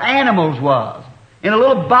animals was. In a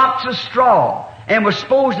little box of straw. And was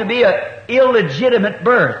supposed to be an illegitimate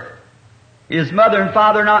birth. His mother and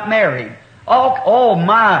father not married. Oh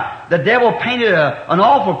my, the devil painted an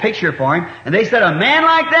awful picture for him. And they said, a man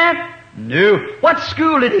like that? No. What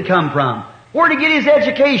school did he come from? Where did he get his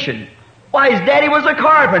education? Why, his daddy was a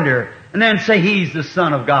carpenter. And then say he's the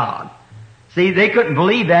Son of God. See, they couldn't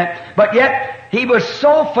believe that. But yet, he was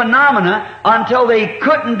so phenomena until they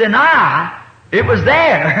couldn't deny it was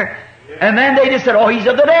there. And then they just said, oh, he's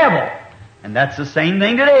of the devil. And that's the same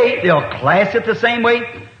thing today. They'll class it the same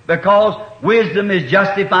way, because wisdom is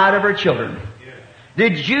justified of her children.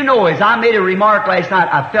 Did you know, as I made a remark last night,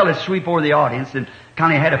 I fell asleep over the audience and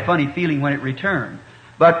kind of had a funny feeling when it returned.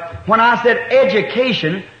 But when I said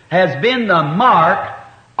education has been the mark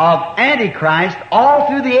of Antichrist all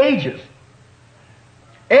through the ages.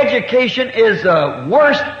 Education is the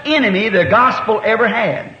worst enemy the gospel ever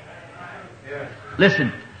had.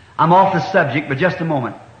 Listen, I'm off the subject, but just a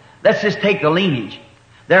moment. Let's just take the lineage.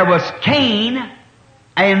 There was Cain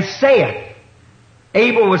and Seth.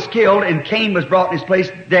 Abel was killed and Cain was brought in his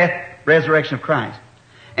place, death, resurrection of Christ.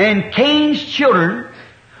 And Cain's children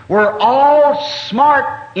were all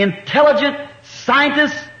smart, intelligent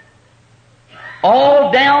scientists,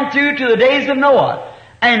 all down through to the days of Noah.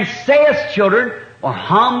 And Seth's children were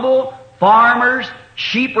humble farmers,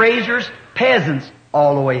 sheep raisers, peasants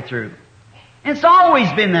all the way through. And it's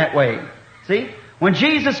always been that way. See? When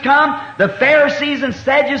Jesus come, the Pharisees and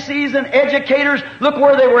Sadducees and educators, look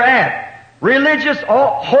where they were at. Religious,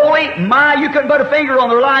 holy, you couldn't put a finger on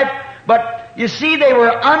their life, but you see, they were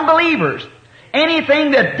unbelievers.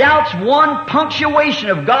 Anything that doubts one punctuation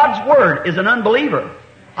of God's Word is an unbeliever.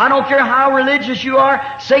 I don't care how religious you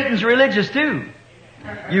are, Satan's religious too.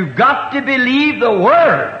 You've got to believe the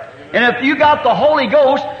Word. And if you got the Holy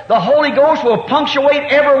Ghost will punctuate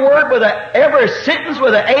every word with every sentence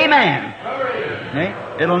with an amen.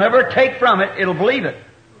 See? It'll never take from it, it'll believe it.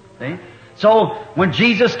 See? So, when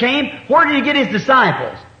Jesus came, where did He get His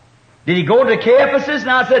disciples? Did He go to Caiaphas? And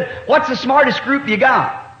I said, what's the smartest group you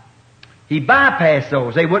got? He bypassed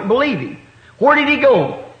those. They wouldn't believe Him. Where did He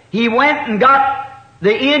go? He went and got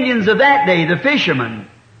the Indians of that day, the fishermen,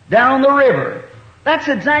 down on the river. That's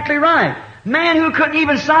exactly right. Man who couldn't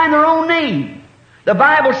even sign their own name. The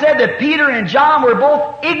Bible said that Peter and John were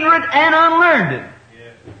both ignorant and unlearned.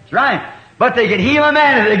 That's right. But they could heal a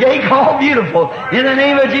man at the gate called Beautiful in the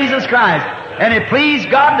name of Jesus Christ. And it pleased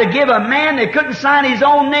God to give a man that couldn't sign his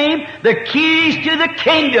own name the keys to the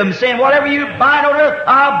kingdom, saying, whatever you bind on earth,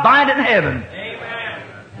 I'll bind it in heaven. Amen.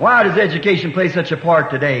 Why does education play such a part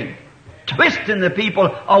today? Twisting the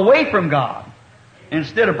people away from God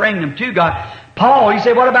instead of bringing them to God. Paul, you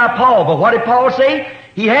say, what about Paul? But what did Paul say?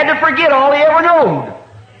 He had to forget all he ever knowed.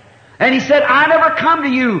 And he said, I never come to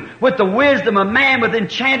you with the wisdom of man, with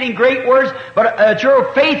enchanting great words, but that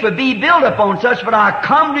your faith would be built upon such, but I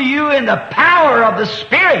come to you in the power of the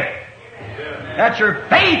Spirit. That your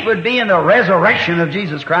faith would be in the resurrection of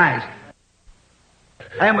Jesus Christ.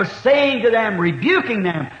 And was saying to them, rebuking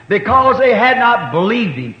them, because they had not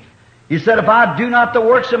believed Him. He said, if I do not the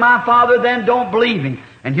works of my Father, then don't believe Him.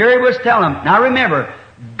 And here He was telling them, now remember,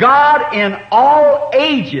 God in all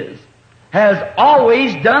ages has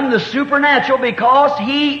always done the supernatural because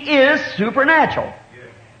He is supernatural.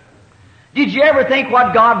 Did you ever think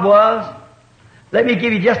what God was? Let me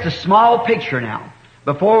give you just a small picture now.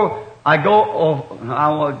 Before I go, I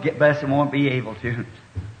will get blessed and won't be able to.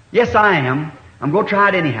 Yes, I am. I'm going to try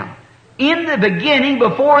it anyhow. In the beginning,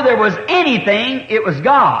 before there was anything, it was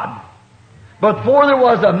God. Before there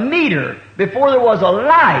was a meter, before there was a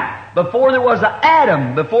light, before there was an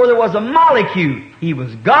atom, before there was a molecule, He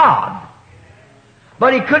was God.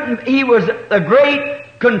 But He was the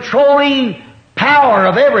great controlling power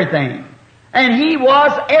of everything. And He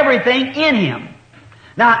was everything in Him.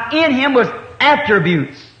 Now, in Him was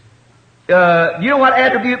attributes. You know what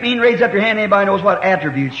attribute means? Raise up your hand. Anybody knows what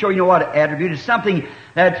attribute? Sure, you know what attribute is. Something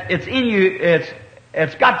that it's in you.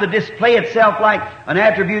 It's got to display itself like an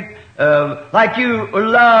attribute. Like you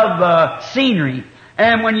love scenery.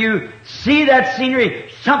 And when you see that scenery,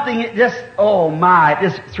 something just, oh my, it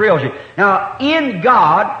just thrills you. Now, in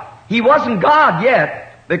God, He wasn't God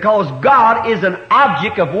yet, because God is an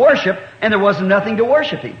object of worship, and there wasn't nothing to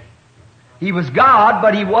worship Him. He was God,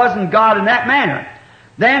 but He wasn't God in that manner.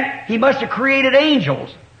 Then He must have created angels.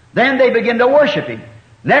 Then they began to worship Him.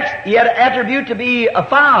 Next, He had an attribute to be a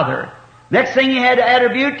father. Next thing He had an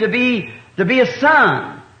attribute to be a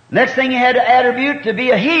son. Next thing He had an attribute to be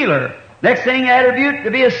a healer. Next thing, attribute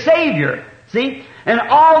to be a Savior. See? And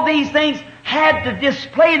all these things had to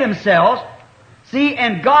display themselves. See?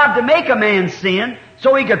 And God to make a man sin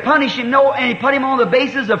so He could punish him. No, and He put him on the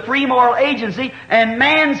basis of free moral agency, and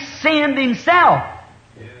man sinned himself.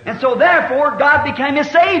 And so therefore, God became a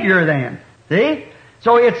Savior then. See?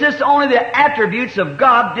 So it's just only the attributes of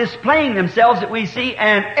God displaying themselves that we see,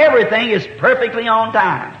 and everything is perfectly on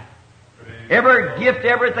time. Every gift,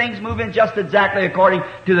 everything's moving just exactly according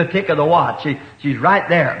to the tick of the watch. She's right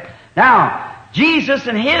there. Now, Jesus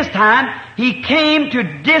in His time, He came to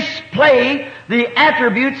display the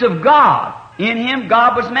attributes of God. In Him,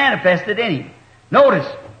 God was manifested in Him. Notice.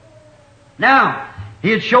 Now, He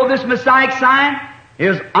had showed this Messiah sign. It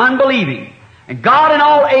was unbelieving. And God in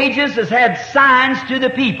all ages has had signs to the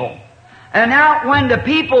people. And now, when the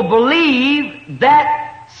people believed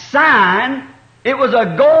that sign, it was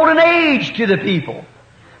a golden age to the people.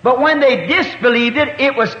 But when they disbelieved it,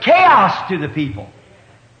 it was chaos to the people.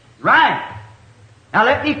 Right. Now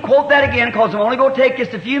let me quote that again, because I'm only going to take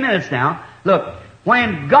just a few minutes now. Look,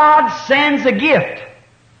 when God sends a gift,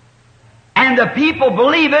 and the people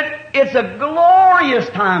believe it, it's a glorious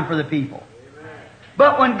time for the people.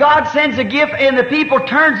 But when God sends a gift and the people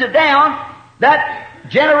turns it down, that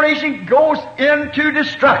generation goes into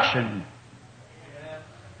destruction.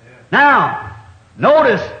 Now,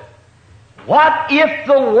 notice, what if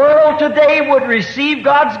the world today would receive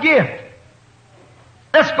God's gift?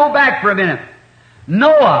 Let's go back for a minute.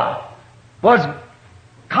 Noah was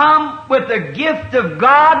come with the gift of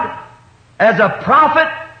God as a prophet,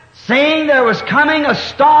 saying there was coming a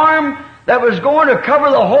storm that was going to cover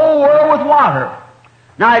the whole world with water.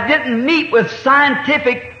 Now, it didn't meet with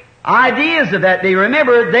scientific ideas of that day.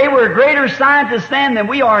 Remember, they were greater scientists then than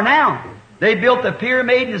we are now. They built the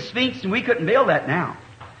pyramid and the Sphinx, and we couldn't build that now.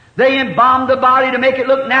 They embalmed the body to make it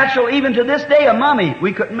look natural. Even to this day, a mummy,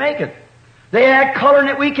 we couldn't make it. They had color in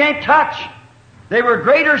it we can't touch. They were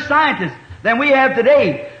greater scientists than we have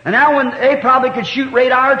today. And now when they probably could shoot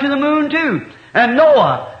radar to the moon too. And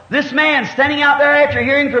Noah, this man standing out there after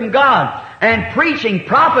hearing from God and preaching,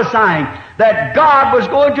 prophesying that God was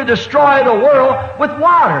going to destroy the world with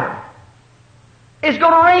water. It's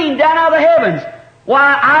going to rain down out of the heavens.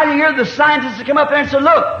 Why, I hear the scientists come up there and say,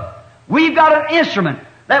 look, we've got an instrument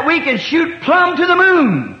that we can shoot plumb to the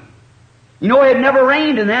moon. You know, it had never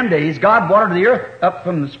rained in them days. God watered the earth up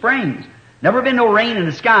from the springs. Never been no rain in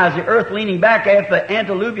the skies. The earth leaning back after the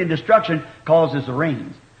antediluvian destruction causes the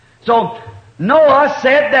rains. So Noah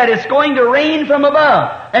said that it's going to rain from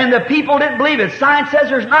above, and the people didn't believe it. Science says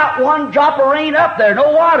there's not one drop of rain up there,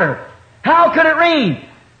 no water. How could it rain?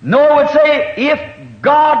 Noah would say, if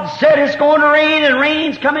God said it's going to rain and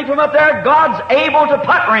rain's coming from up there, God's able to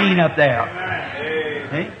put rain up there.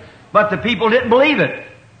 See? But the people didn't believe it.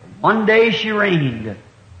 One day she rained.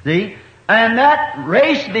 See? And that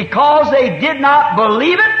race, because they did not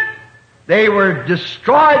believe it, they were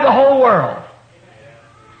destroyed the whole world.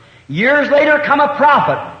 Years later come a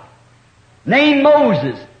prophet named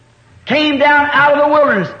Moses, came down out of the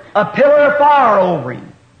wilderness, a pillar of fire over him.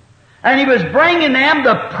 And he was bringing them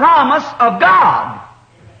the promise of God,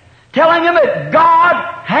 telling them that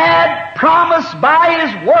God had promised by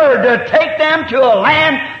His Word to take them to a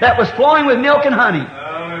land that was flowing with milk and honey.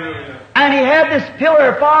 And he had this pillar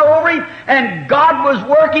of fire over him, and God was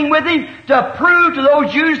working with him to prove to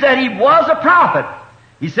those Jews that he was a prophet.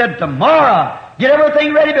 He said, tomorrow, get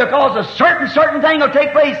everything ready because a certain thing will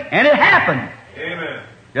take place. And it happened. Amen.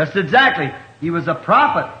 Just exactly. He was a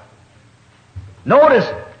prophet. Notice,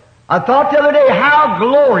 I thought the other day how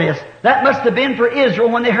glorious that must have been for Israel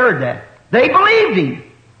when they heard that. They believed him.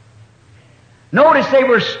 Notice they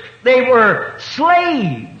were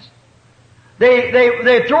slaves.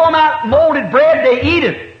 They throw them out molded bread, they eat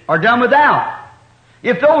it, or done without.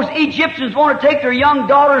 If those Egyptians want to take their young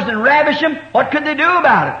daughters and ravish them, what could they do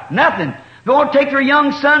about it? Nothing. If they want to take their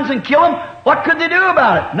young sons and kill them, what could they do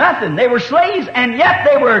about it? Nothing. They were slaves, and yet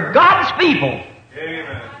they were God's people.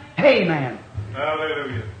 Amen. Amen.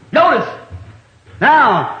 Hallelujah. Notice.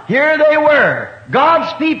 Now, here they were,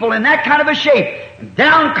 God's people in that kind of a shape. And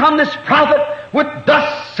down come this prophet with,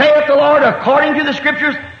 thus saith the Lord, according to the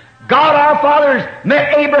Scriptures, God our fathers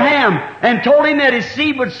met Abraham and told him that his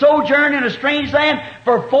seed would sojourn in a strange land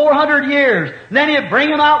for 400 years. And then he'd bring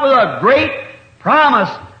him out with a great promise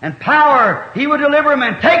and power. He would deliver him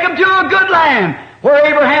and take him to a good land where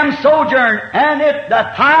Abraham sojourned. And the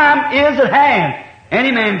time is at hand.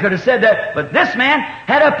 Any man could have said that, but this man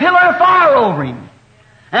had a pillar of fire over him.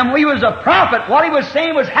 And when he was a prophet, what he was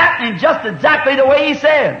saying was happening just exactly the way he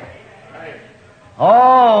said.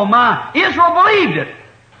 Oh my! Israel believed it.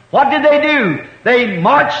 What did they do? They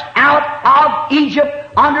marched out of Egypt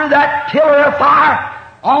under that pillar of fire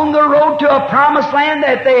on the road to a promised land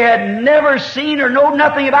that they had never seen or known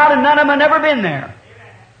nothing about, and none of them had never been there.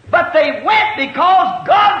 But they went because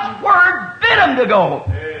God's Word bid them to go.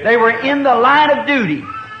 They were in the line of duty.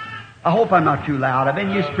 I hope I'm not too loud. I've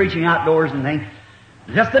been used to preaching outdoors and things.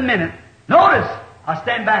 Just a minute. Notice, I'll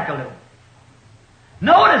stand back a little.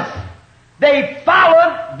 Notice, they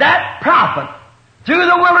followed that prophet through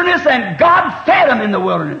the wilderness, and God fed them in the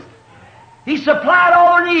wilderness. He supplied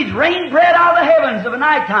all their needs, rained bread out of the heavens of a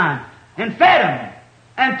night time, and fed them,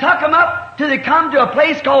 and took them up till they come to a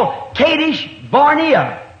place called Kadesh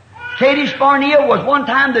Barnea. Kadesh Barnea was one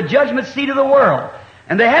time the judgment seat of the world.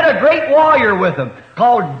 And they had a great warrior with them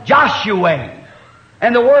called Joshua.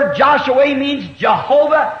 And the word Joshua means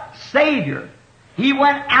Jehovah Savior. He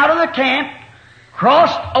went out of the camp,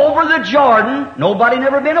 crossed over the Jordan. Nobody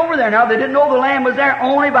never been over there. Now, they didn't know the land was there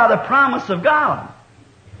only by the promise of God.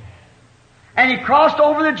 And he crossed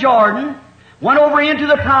over the Jordan, went over into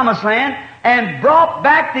the promised land, and brought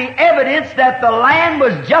back the evidence that the land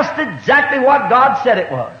was just exactly what God said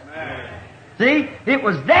it was. See? It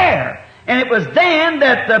was there. And it was then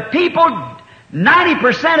that the people,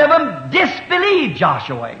 90% of them, disbelieved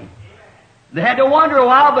Joshua. They had to wonder a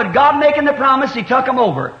while, but God making the promise, He took them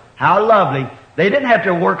over. How lovely. They didn't have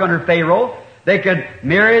to work under Pharaoh. They could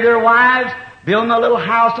marry their wives, build them a little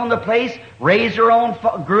house on the place, raise their own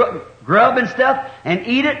grub and stuff, and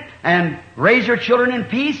eat it, and raise their children in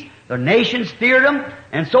peace. The nations feared them,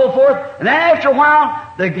 and so forth. And then after a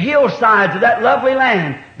while, the hillsides of that lovely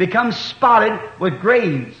land become spotted with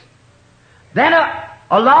graves. Then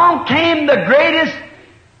along came the greatest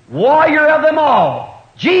warrior of them all,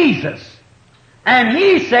 Jesus. And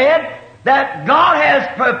He said that God has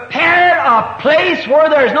prepared a place where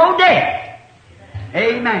there's no death.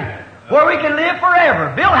 Amen. Where we can live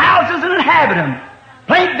forever, build houses and inhabit them,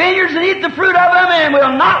 plant vineyards and eat the fruit of them, and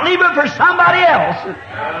we'll not leave it for somebody else.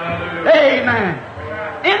 Amen.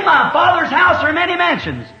 In my Father's house are many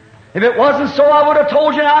mansions. If it wasn't so, I would have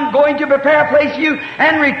told you I'm going to prepare a place for you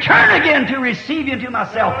and return again to receive you to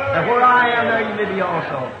myself. That where I am, there you may be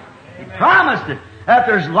also. He promised it. That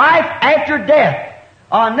there's life after death.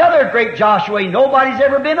 Another great Joshua. Nobody's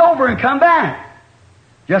ever been over and come back.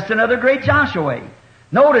 Just another great Joshua.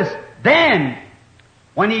 Notice, then,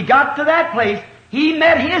 when he got to that place, he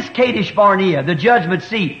met his Kadesh Barnea, the judgment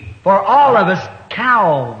seat, for all of us,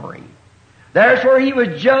 Calvary. There's where he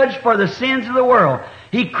was judged for the sins of the world.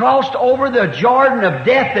 He crossed over the Jordan of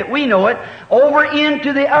death that we know it, over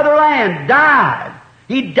into the other land, died.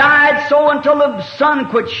 He died so until the sun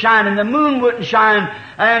quit shining, the moon wouldn't shine,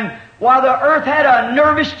 and while the earth had a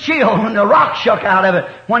nervous chill when the rock shook out of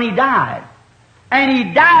it when he died. And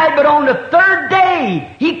he died, but on the third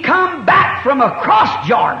day, he come back from across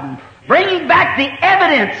Jordan, bringing back the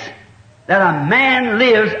evidence that a man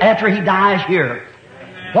lives after he dies here.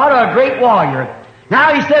 What a great warrior.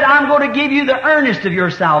 Now he said, I'm going to give you the earnest of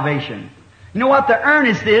your salvation. You know what the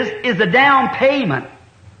earnest is the down payment.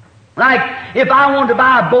 Like, if I wanted to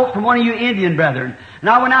buy a boat from one of you Indian brethren, and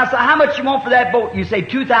I went out and said, how much you want for that boat? You say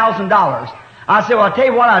 $2,000. I said, well, I'll tell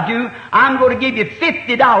you what I'll do. I'm going to give you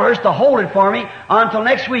 $50 to hold it for me until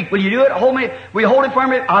next week. Will you do it? Will you hold it for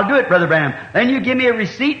me? I'll do it, Brother Branham. Then you give me a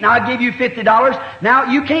receipt and I'll give you $50. Now,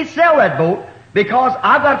 you can't sell that boat because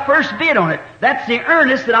I've got first bid on it. That's the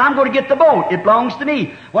earnest that I'm going to get the boat. It belongs to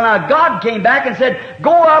me. When God came back and said,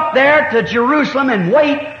 go up there to Jerusalem and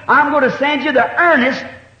wait, I'm going to send you the earnest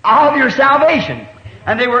of your salvation.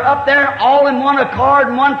 And they were up there all in one accord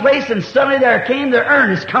in one place, and suddenly there came the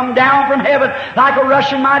earnest come down from heaven like a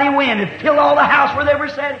rushing mighty wind. It filled all the house where they were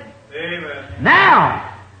sitting. Amen.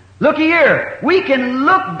 Now, looky here. We can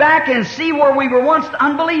look back and see where we were once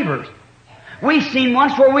unbelievers. We've seen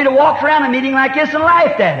once where we'd have walked around a meeting like this and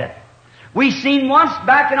laughed at it. We've seen once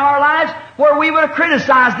back in our lives where we would have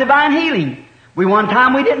criticized divine healing. One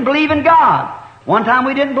time we didn't believe in God. One time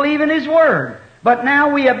we didn't believe in His Word. But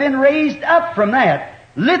now we have been raised up from that,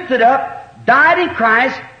 lifted up, died in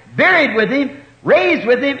Christ, buried with Him, raised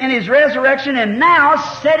with Him in His resurrection, and now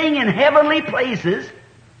sitting in heavenly places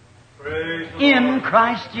in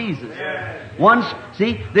Christ Jesus. Once,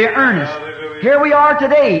 see, the earnest. Here we are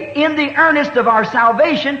today, in the earnest of our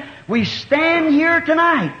salvation. We stand here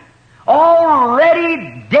tonight,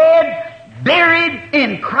 already dead, buried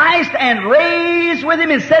in Christ, and raised with Him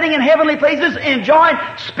and sitting in heavenly places, enjoying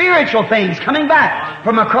spiritual things coming back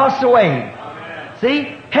from across the way.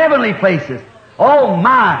 See? Heavenly places. Oh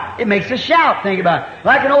my! It makes us shout, think about it.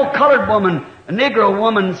 Like an old colored woman, a Negro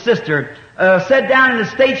woman sister, said down in the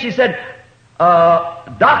States, she said,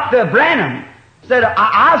 Dr. Branham said,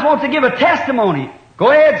 I just want to give a testimony. Go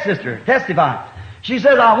ahead, sister, testify. She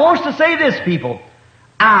says, I want to say this, people.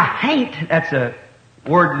 I hate, that's a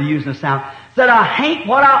word to use in the South, said I hate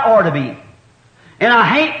what I ought to be. And I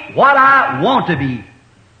hate what I want to be.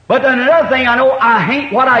 But then another thing I know, I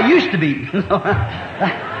hate what I used to be.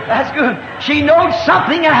 That's good. She knows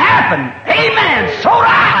something had happened. Amen. So do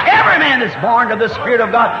I. Every man that's born of the Spirit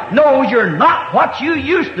of God knows you're not what you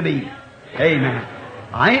used to be. Amen.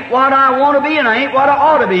 I ain't what I want to be, and I ain't what I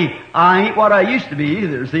ought to be. I ain't what I used to be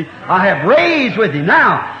either, see. I have raised with Him.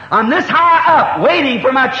 Now, I'm this high up, waiting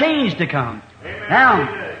for my change to come.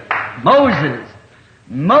 Now, Moses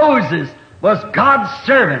was God's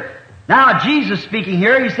servant. Now, Jesus speaking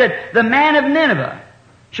here, He said, the man of Nineveh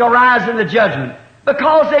shall rise in the judgment,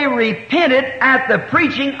 because they repented at the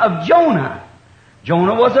preaching of Jonah.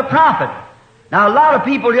 Jonah was a prophet. Now, a lot of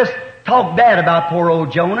people just talk bad about poor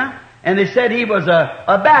old Jonah, and they said he was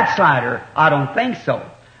a backslider. I don't think so.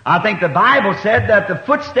 I think the Bible said that the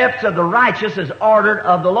footsteps of the righteous is ordered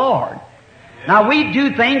of the Lord. Now, we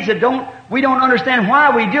do things that we don't understand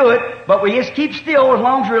why we do it, but we just keep still as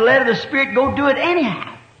long as we're led of the Spirit, go do it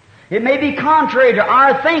anyhow. It may be contrary to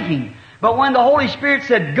our thinking, but when the Holy Spirit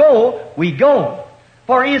said go, we go.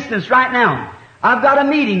 For instance, right now, I've got a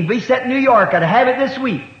meeting, we set in New York, I'd have it this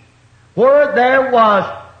week, where there was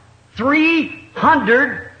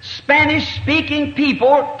 300 Spanish-speaking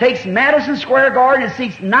people, takes Madison Square Garden and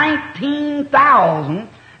seats 19,000,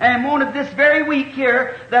 and wanted this very week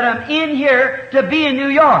here that I'm in here to be in New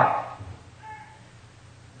York.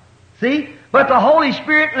 See? But the Holy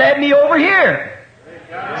Spirit led me over here.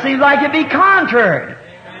 Seems like it'd be contrary.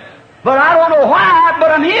 But I don't know why,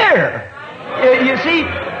 but I'm here. You see,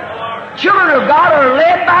 children of God are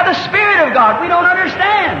led by the Spirit of God. We don't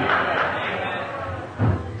understand.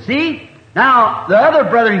 See? Now, the other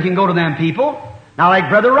brethren can go to them people. Now, like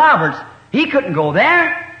Brother Roberts, He couldn't go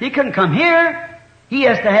there. He couldn't come here. He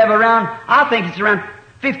has to have around, I think it's around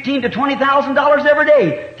 $15,000 to $20,000 every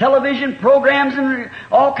day. Television programs and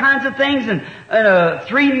all kinds of things, and a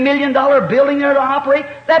 $3 million building there to operate.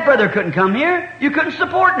 That brother couldn't come here. You couldn't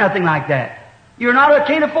support nothing like that.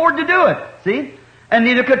 Can't afford to do it. See? And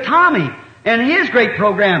neither could Tommy. And his great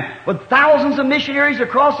program with thousands of missionaries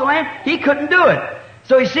across the land, he couldn't do it.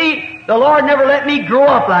 So you see, the Lord never let me grow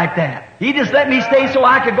up like that. He just let me stay so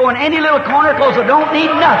I could go in any little corner because I don't need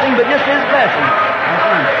nothing but just His blessing.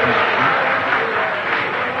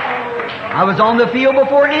 I was on the field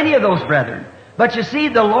before any of those brethren. But you see,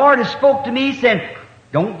 the Lord has spoke to me saying,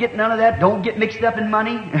 don't get none of that. Don't get mixed up in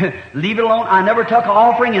money. Leave it alone. I never took an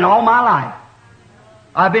offering in all my life.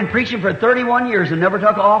 I've been preaching for 31 years and never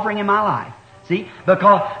took an offering in my life. See?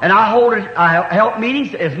 I held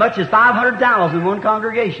meetings as much as 500,000 in one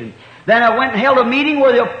congregation. Then I went and held a meeting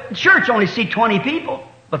where the church only see 20 people.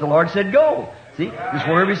 But the Lord said, go. See? Just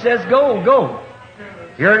wherever He says, go, go.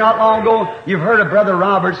 Here not long ago, you've heard of Brother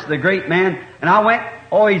Roberts, the great man. And I went,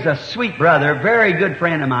 he's a sweet brother, very good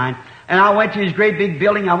friend of mine. And I went to his great big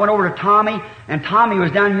building. I went over to Tommy, and Tommy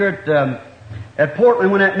was down here at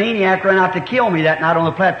Portland when that maniac ran out to kill me that night on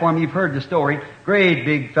the platform. You've heard the story. Great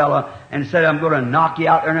big fella. And said, I'm going to knock you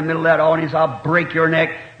out there in the middle of that audience. I'll break your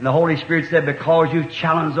neck. And the Holy Spirit said, because you've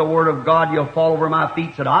challenged the Word of God, you'll fall over my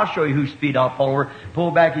feet. Said, I'll show you whose feet I'll fall over.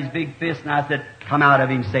 Pulled back his big fist, and I said, come out of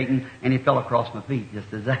him, Satan. And he fell across my feet,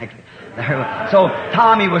 just exactly. So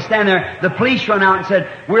Tommy was standing there. The police run out and said,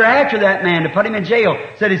 we're after that man to put him in jail.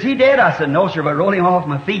 Said, is he dead? I said, no, sir, but roll him off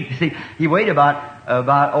my feet. See, he weighed about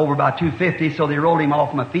 250, so they rolled him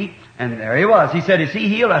off my feet. And there he was. He said, is he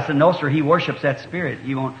healed? I said, no, sir, he worships that spirit.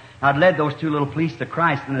 He won't. I'd led those two little police to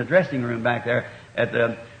Christ in the dressing room back there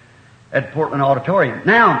at Portland Auditorium.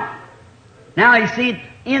 Now you see,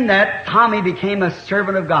 in that, Tommy became a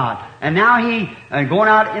servant of God. And now he, going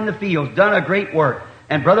out in the fields, done a great work.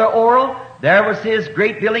 And Brother Oral, there was his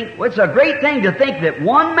great building. Well, it's a great thing to think that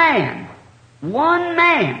one man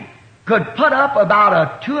could put up about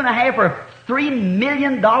a $2.5 or $3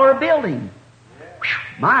 million building.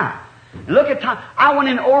 Whew, my. Look at Tom. I went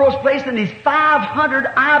in Oral's place and these 500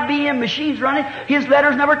 IBM machines running. His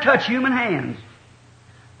letters never touch human hands.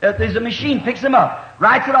 There's a machine, picks them up,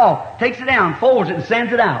 writes it off, takes it down, folds it, and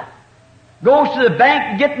sends it out. Goes to the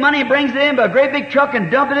bank, gets money, brings it in by a great big truck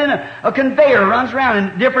and dump it in a conveyor, runs around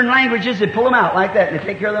in different languages, they pull them out like that, and they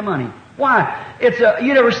take care of the money. Why?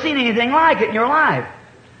 You never seen anything like it in your life.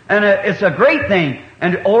 And it's a great thing.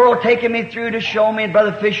 And Oral taking me through to show me, and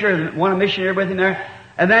Brother Fisher, one missionary with him there.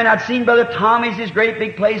 And then I'd seen Brother Tommy's, his great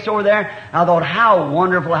big place over there. I thought, how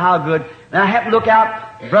wonderful, how good. And I happened to look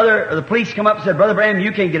out. The police come up and said, Brother Branham,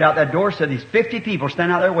 you can't get out that door. Said, these 50 people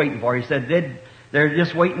standing out there waiting for you. He said, they're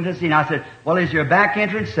just waiting to see. And I said, well, is your back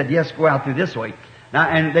entrance? He said, yes, go out through this way. Now,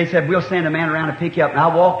 and they said, we'll send a man around to pick you up. And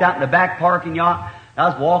I walked out in the back parking lot. I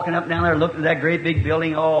was walking up down there looking at that great big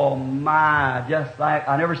building. Oh my, just like,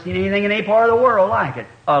 I never seen anything in any part of the world like it.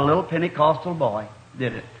 A little Pentecostal boy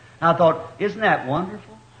did it. And I thought, isn't that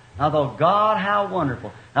wonderful? I thought, God, how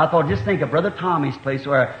wonderful. And I thought, just think of Brother Tommy's place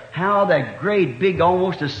where how that great big,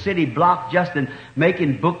 almost a city block just in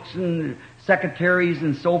making books and secretaries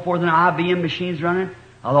and so forth and IBM machines running.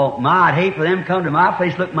 I thought, I'd hate for them to come to my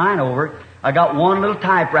place, look mine over. I got one little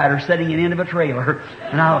typewriter sitting in the end of a trailer.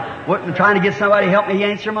 And I wasn't trying to get somebody to help me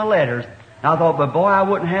answer my letters. And I thought, but boy, I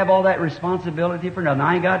wouldn't have all that responsibility for nothing.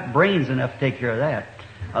 I ain't got brains enough to take care of that.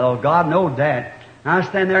 I thought, God knows that. And I was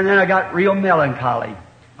standing there and then I got real melancholy.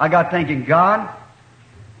 I got thinking, God,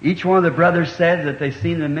 each one of the brothers said that they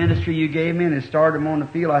seen the ministry you gave me and it started them on the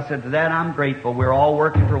field. I said, to that I'm grateful. We're all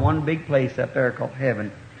working for one big place up there called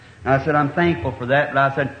heaven. And I said, I'm thankful for that.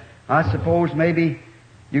 But I said, I suppose maybe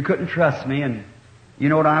you couldn't trust me, and you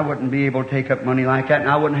know what, I wouldn't be able to take up money like that, and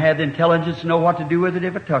I wouldn't have the intelligence to know what to do with it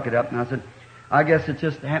if I took it up. And I said, I guess it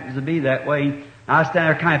just happens to be that way. And I was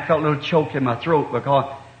standing there, kind of felt a little choked in my throat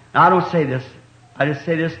because, I don't say this, I just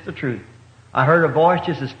say this the truth. I heard a voice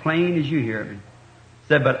just as plain as you hear me.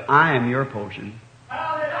 Said, but I am your portion.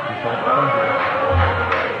 I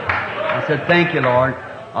said, thank you, Lord.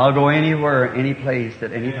 I'll go anywhere, any place,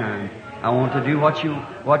 at any time. I want to do what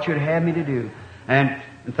you'd have me to do. And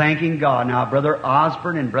thanking God. Now, Brother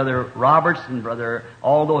Osborne and Brother Roberts and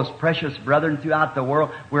all those precious brethren throughout the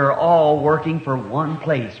world, we're all working for one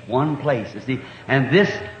place, you see. And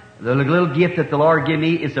the little gift that the Lord gave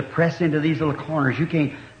me is to press into these little corners. You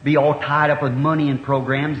can't be all tied up with money and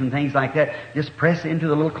programs and things like that. Just press into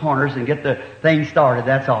the little corners and get the thing started,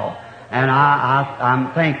 that's all. And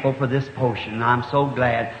I'm thankful for this potion, and I'm so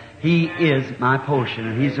glad He is my potion,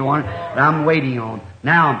 and He's the one that I'm waiting on.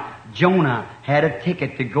 Now, Jonah had a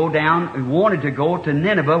ticket to go down, he wanted to go to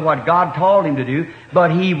Nineveh, what God told him to do,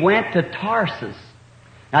 but he went to Tarsus.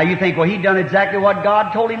 Now you think, well, he done exactly what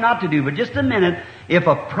God told him not to do, but just a minute, if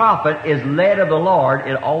a prophet is led of the Lord,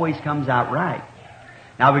 it always comes out right.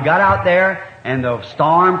 Now we got out there, and the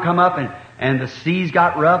storm come up, and the seas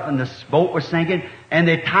got rough, and the boat was sinking, and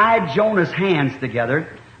they tied Jonah's hands together,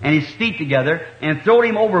 and his feet together, and threw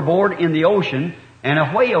him overboard in the ocean, and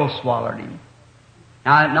a whale swallowed him.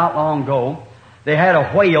 Now, not long ago, they had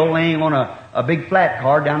a whale laying on a big flat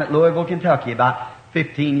car down at Louisville, Kentucky, about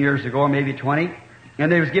 15 years ago, or maybe 20,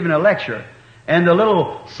 and they was giving a lecture. And the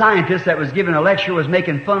little scientist that was giving a lecture was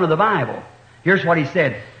making fun of the Bible. Here's what he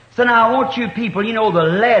said. So now I want you people, you know the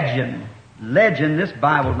legend. Legend, this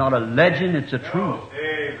Bible's not a legend, it's a truth.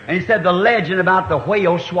 And he said the legend about the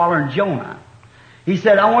whale swallowing Jonah. He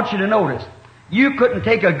said, I want you to notice, you couldn't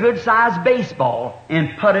take a good-sized baseball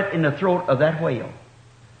and put it in the throat of that whale.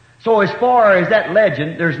 So as far as that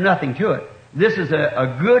legend, there's nothing to it. This is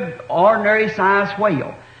a good, ordinary-sized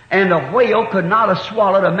whale. And the whale could not have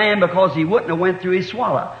swallowed a man because he wouldn't have went through his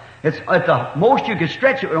swallow. It's at the most you could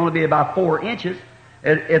stretch it would only be about 4 inches.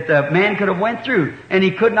 If the man could have went through, and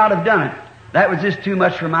he could not have done it. That was just too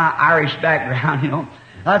much for my Irish background, you know.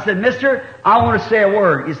 I said, Mister, I want to say a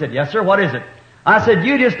word. He said, yes, sir, what is it? I said,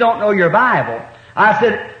 you just don't know your Bible. I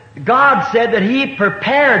said, God said that He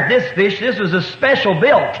prepared this fish. This was a special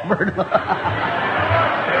built.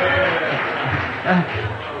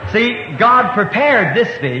 See, God prepared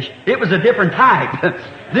this fish. It was a different type.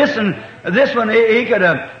 This one, he could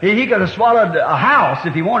have swallowed a house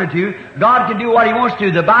if he wanted to. God can do what He wants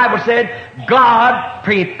to. The Bible said God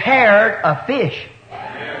prepared a fish.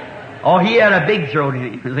 Oh, He had a big throat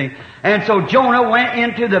in him. See? And so Jonah went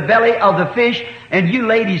into the belly of the fish. And you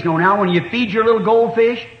ladies know now, when you feed your little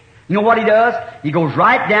goldfish, you know what he does? He goes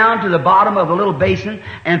right down to the bottom of the little basin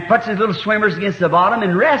and puts his little swimmers against the bottom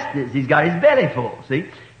and rests. He's got his belly full, see?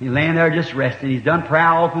 He's laying there just resting. He's done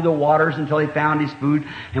prowl through the waters until he found his food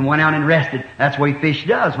and went out and rested. That's what fish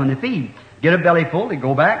does when they feed. Get a belly full, they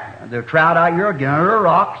go back, the trout out here, get under a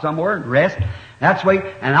rock somewhere and rest. That's the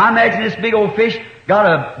way. And I imagine this big old fish got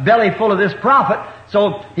a belly full of this prophet,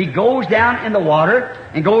 so he goes down in the water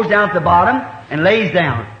and goes down at the bottom and lays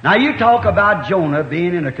down. Now you talk about Jonah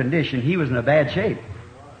being in a condition, he was in a bad shape.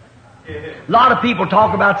 A lot of people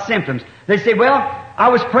talk about symptoms. They say, well, I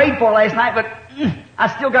was prayed for last night, but I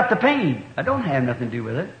still got the pain. I don't have nothing to do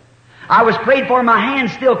with it. I was prayed for, my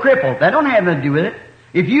hand's still crippled. That don't have nothing to do with it.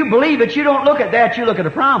 If you believe it, you don't look at that, you look at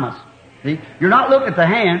the promise. See? You're not looking at the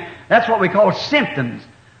hand. That's what we call symptoms.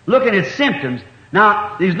 Looking at symptoms.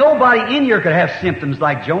 Now, there's nobody in here could have symptoms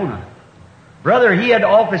like Jonah. Brother, he had the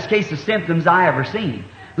awfulest case of symptoms I ever seen.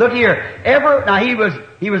 Look here. Now he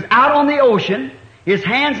was out on the ocean, his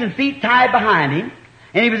hands and feet tied behind him,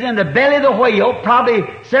 and he was in the belly of the whale, probably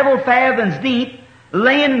several fathoms deep,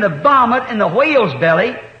 laying in the vomit in the whale's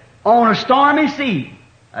belly on a stormy sea.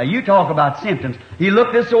 You talk about symptoms. He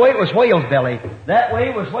looked this way, it was whale's belly. That way,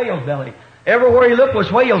 it was whale's belly. Everywhere he looked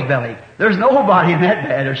was whale's belly. There's nobody in that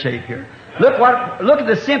bad a shape here. Look at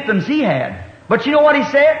the symptoms he had. But you know what he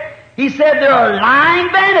said? He said there are lying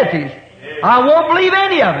vanities. I won't believe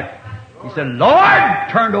any of it. He said, Lord,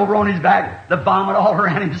 turned over on his back, the vomit all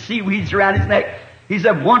around him, the seaweeds around his neck. He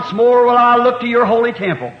said, once more will I look to your holy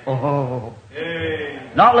temple. Oh.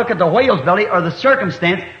 Not look at the whale's belly or the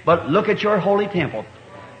circumstance, but look at your holy temple.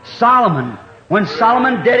 Solomon, when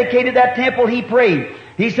Solomon dedicated that temple, he prayed.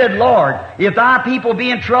 He said, Lord, if thy people be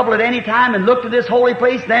in trouble at any time and look to this holy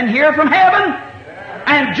place, then hear from heaven.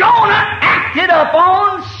 And Jonah acted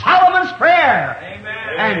upon Solomon's prayer.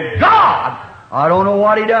 Amen. And God, I don't know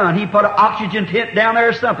what he done. He put an oxygen tent down there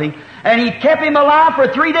or something, and he kept him alive for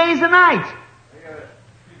 3 days and nights.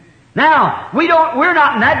 Now, we're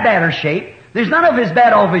not in that bad a shape. There's none of as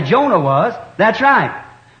bad off as Jonah was. That's right.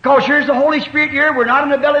 Because here's the Holy Spirit here. We're not in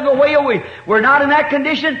the belly of a whale. We're not in that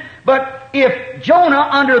condition. But if Jonah,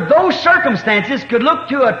 under those circumstances, could look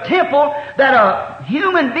to a temple that a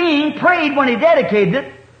human being prayed when he dedicated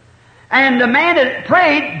it, and the man that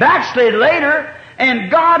prayed backslid later, and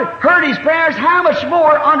God heard his prayers, how much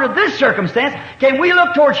more under this circumstance can we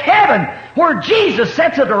look towards heaven, where Jesus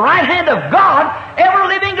sits at the right hand of God, ever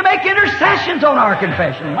living to make intercessions on our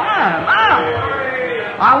confession? My.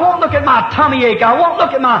 I won't look at my tummy ache. I won't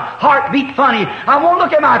look at my heart beat funny. I won't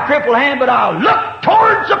look at my crippled hand, but I'll look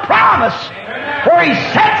towards the promise where He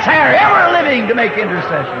sits there ever living to make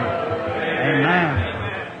intercession. Amen.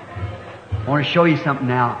 I want to show you something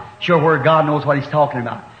now. Show where God knows what He's talking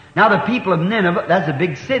about. Now the people of Nineveh, that's a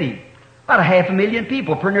big city. About 500,000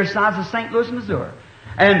 people, pretty near the size of St. Louis, Missouri.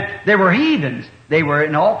 And they were heathens. They were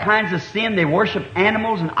in all kinds of sin. They worshiped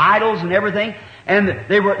animals and idols and everything. And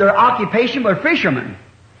their occupation were fishermen.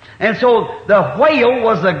 And so the whale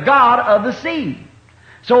was the god of the sea.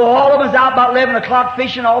 So all of us out about 11 o'clock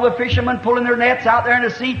fishing, all the fishermen pulling their nets out there in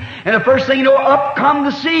the sea. And the first thing you know, up come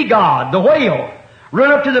the sea god, the whale.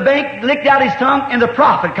 Run up to the bank, licked out his tongue, and the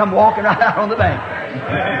prophet come walking right out on the bank.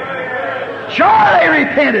 Sure, they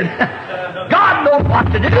repented. God knows what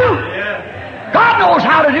to do. God knows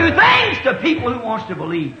how to do things to people who wants to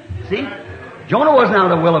believe. See? Jonah wasn't out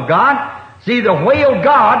of the will of God. See, the whale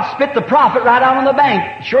God spit the prophet right out on the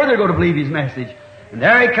bank. Sure, they're going to believe his message. And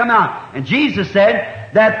there he come out. And Jesus said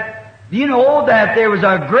that, you know, that there was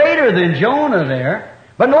a greater than Jonah there.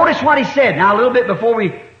 But notice what he said. Now, a little bit before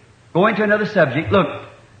we go into another subject. Look,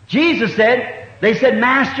 Jesus said, they said,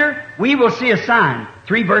 Master, we will see a sign.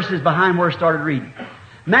 3 verses behind where I started reading.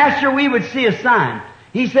 Master, we would see a sign.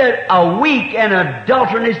 He said, a weak and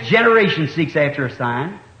adulterous generation seeks after a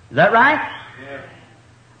sign. Is that right? Yeah.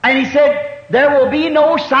 And he said, there will be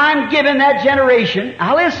no sign given that generation.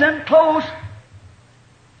 Now listen, close.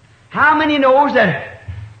 How many knows that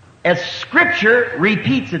as Scripture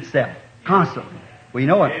repeats itself constantly? We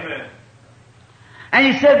know it. Amen.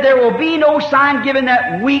 And he said, there will be no sign given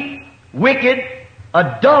that weak, wicked,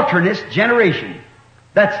 adulterous generation.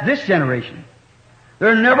 That's this generation.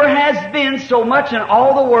 There never has been so much in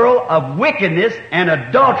all the world of wickedness and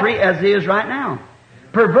adultery as there is right now.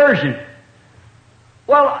 Perversion.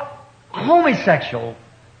 Well, homosexual,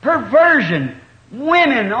 perversion,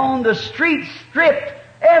 women on the street stripped,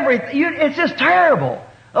 everything. It's just terrible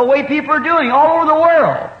the way people are doing all over the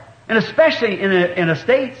world, and especially in the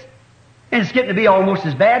States. And it's getting to be almost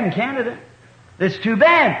as bad in Canada. It's too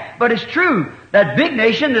bad. But it's true. That big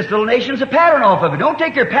nation, this little nation's a pattern off of it. Don't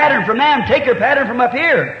take your pattern from them. Take your pattern from up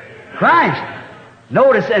here. Christ.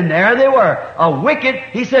 Notice, and there they were. A wicked.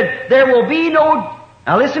 He said, there will be no...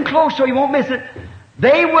 Now listen close so you won't miss it.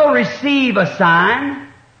 They will receive a sign.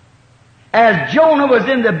 As Jonah was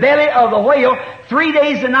in the belly of the whale 3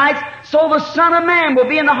 days and nights, so the Son of Man will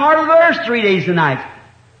be in the heart of the earth 3 days and nights.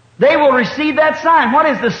 They will receive that sign. What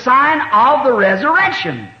is the sign of the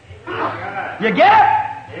resurrection? You get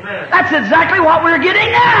it? Amen. That's exactly what we're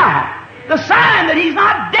getting now. The sign that He's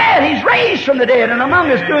not dead. He's raised from the dead and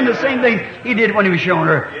among us doing the same things He did when He was shown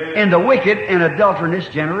her in the wicked and adulterous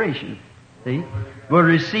generation. See? Will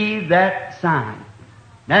receive that sign.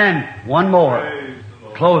 Then, one more.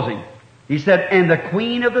 Closing. He said, and the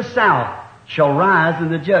Queen of the South shall rise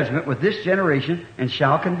in the judgment with this generation and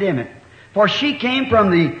shall condemn it. For she came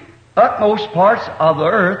from the utmost parts of the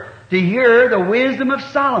earth to hear the wisdom of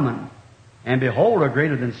Solomon. And behold, a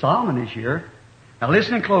greater than Solomon is here. Now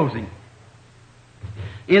listen in closing.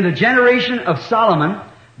 In the generation of Solomon,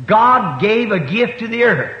 God gave a gift to the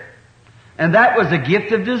earth. And that was a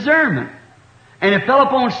gift of discernment. And it fell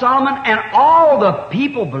upon Solomon, and all the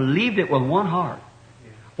people believed it with one heart.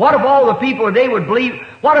 What if all the people today would believe,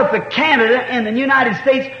 what if the Canada and the United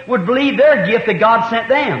States would believe their gift that God sent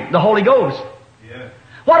them, the Holy Ghost? Yeah.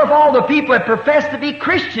 What if all the people that professed to be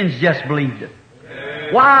Christians just believed it?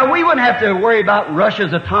 Yeah. Why, we wouldn't have to worry about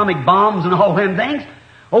Russia's atomic bombs and all them things.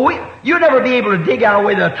 Well, you'd never be able to dig out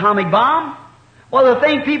away the atomic bomb. Well, the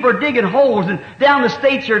thing people are digging holes and down the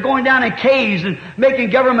states are going down in caves and making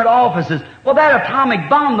government offices. Well, that atomic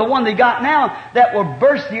bomb, the one they got now, that will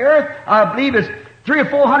burst the earth, I believe is 300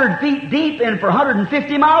 or 400 feet deep and for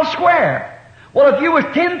 150 miles square. Well, if you was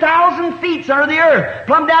 10,000 feet under the earth,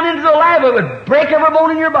 plumb down into the lava, it would break every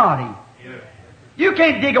bone in your body. Yeah. You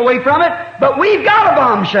can't dig away from it, but we've got a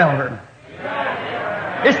bomb shelter.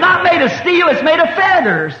 Yeah. It's not made of steel, it's made of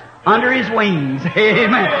feathers under His wings.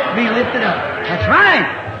 Amen. Be lifted up. That's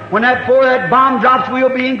right. When before that bomb drops,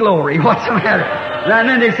 we'll be in glory. What's the matter? And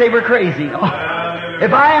then they say we're crazy.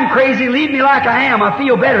 If I am crazy, leave me like I am. I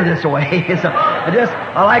feel better this way. So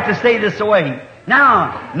I like to stay this way.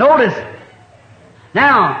 Now, notice.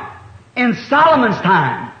 Now, in Solomon's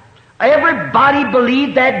time, everybody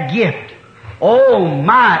believed that gift. Oh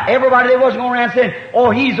my! Everybody they wasn't going around saying,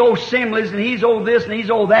 "Oh, he's old sinless and he's old this and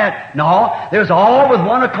he's old that." No, they was all with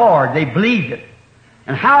one accord. They believed it.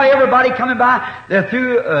 And how everybody coming by, they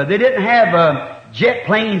didn't have jet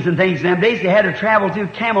planes and things in them days. They had to travel through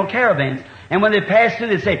camel caravans. And when they passed through,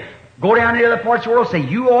 they'd say, go down to the other parts of the world, say,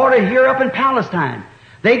 you ought to hear up in Palestine.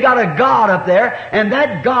 They got a God up there, and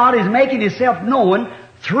that God is making Himself known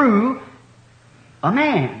through a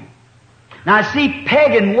man. Now, see,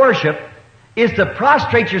 pagan worship is to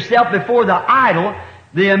prostrate yourself before the idol,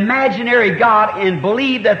 the imaginary God, and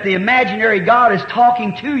believe that the imaginary God is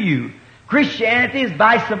talking to you. Christianity is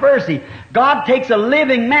vice versa. God takes a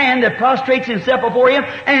living man that prostrates himself before Him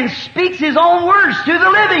and speaks His own words to the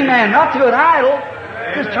living man, not to an idol.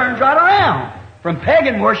 It just turns right around. From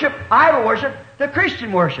pagan worship, idol worship, to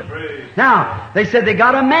Christian worship. Now, they said they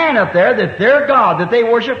got a man up there that their God that they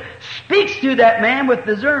worship speaks to that man with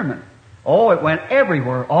discernment. Oh, it went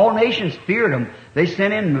everywhere. All nations feared him. They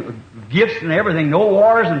sent in gifts and everything. No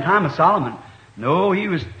wars in time of Solomon. No,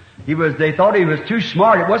 they thought he was too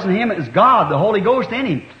smart. It wasn't him, it was God, the Holy Ghost in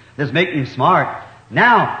him that's making him smart.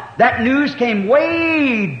 Now, that news came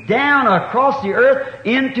way down across the earth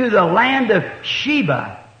into the land of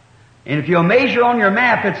Sheba. And if you'll measure on your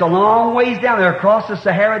map, it's a long ways down there across the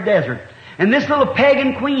Sahara Desert. And this little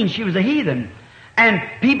pagan queen, she was a heathen. And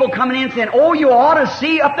people coming in saying, oh, you ought to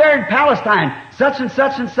see up there in Palestine, such and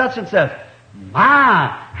such and such and such. My,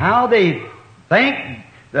 how they think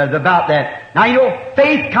about that. Now, you know,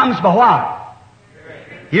 faith comes by what?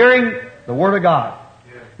 Hearing the Word of God.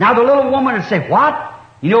 Now, the little woman would say, what?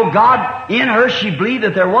 You know, God, in her, she believed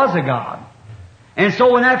that there was a God. And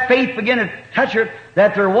so when that faith began to touch her,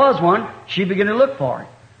 that there was one, she began to look for it.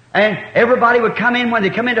 And everybody would come in, when they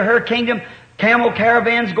come into her kingdom, camel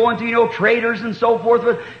caravans going through, you know, traders and so forth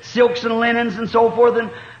with silks and linens and so forth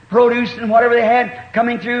and produce and whatever they had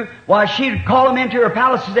coming through. Why, she'd call them into her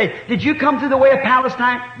palace and say, did you come through the way of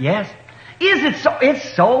Palestine? Yes. Is it so?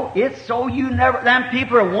 It's so. It's so. You never, them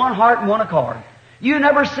people are one heart and one accord. You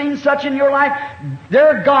never seen such in your life.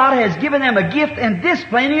 Their God has given them a gift and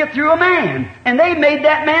displaying it through a man. And they made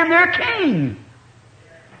that man their king.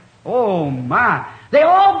 Oh my. They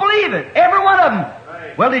all believe it. Every one of them.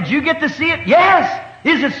 Right. Well, did you get to see it? Yes.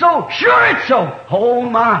 Is it so? Sure it's so. Oh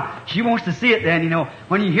my. She wants to see it then, you know,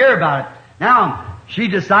 when you hear about it. Now, she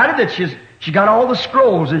decided that she got all the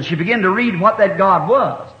scrolls and she began to read what that God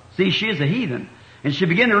was. See, she is a heathen. And she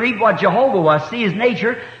began to read what Jehovah was, see His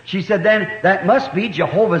nature. She said, then that must be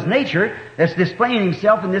Jehovah's nature that's displaying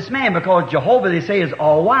Himself in this man, because Jehovah, they say, is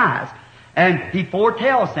all-wise. And He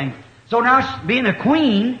foretells things. So now, being a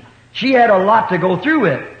queen, she had a lot to go through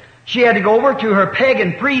with. She had to go over to her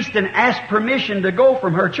pagan priest and ask permission to go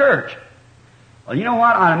from her church. Well, you know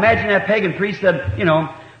what? I imagine that pagan priest said, you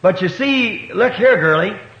know, but you see, look here,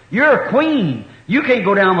 girlie, you're a queen. You can't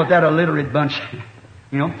go down with that illiterate bunch.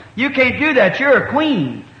 You know, you can't do that. You're a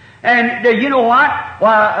queen. And you know what?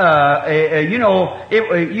 Why, you know,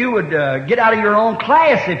 you would get out of your own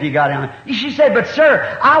class if you got down. She said, but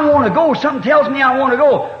sir, I want to go. Something tells me I want to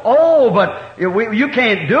go. Oh, but you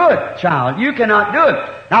can't do it, child. You cannot do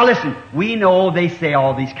it. Now listen, we know they say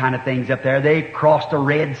all these kind of things up there. They crossed the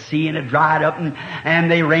Red Sea and it dried up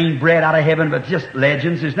and they rained bread out of heaven, but just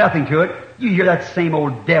legends. There's nothing to it. You hear that same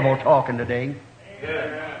old devil talking today.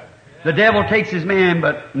 Yeah. The devil takes his man,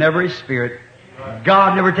 but never his spirit.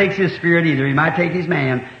 God never takes His spirit either. He might take his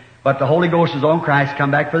man, but the Holy Ghost is on Christ, come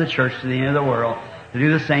back for the church to the end of the world to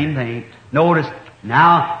do the same thing. Notice,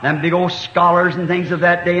 now, them big old scholars and things of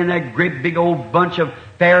that day and that great big old bunch of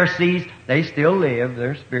Pharisees, they still live.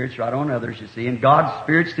 Their spirit's right on others, you see. And God's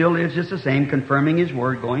Spirit still lives just the same, confirming His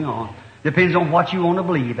Word going on. Depends on what you want to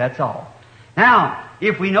believe, that's all. Now,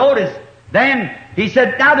 if we notice, then He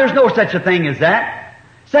said, now there's no such a thing as that.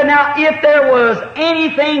 Said, now, if there was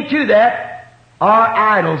anything to that, our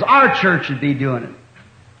idols, our church would be doing it.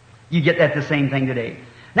 You get that the same thing today.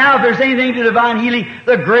 Now, if there's anything to divine healing,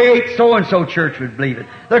 the great so-and-so church would believe it.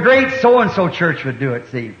 The great so-and-so church would do it,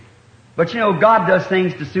 see. But you know, God does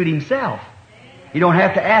things to suit Himself. You don't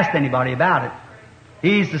have to ask anybody about it.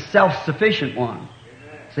 He's the self-sufficient one.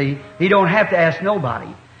 See, He don't have to ask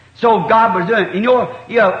nobody. So God was doing it. And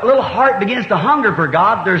your little heart begins to hunger for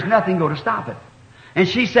God, there's nothing going to stop it. And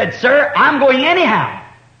she said, sir, I'm going anyhow.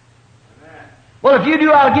 Amen. Well, if you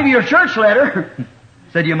do, I'll give you your church letter.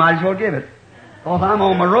 Said, you might as well give it. Well, I'm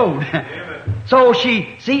on my road. So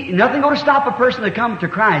nothing going to stop a person to come to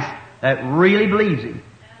Christ that really believes Him.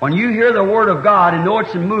 When you hear the Word of God and know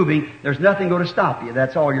it's moving, there's nothing going to stop you.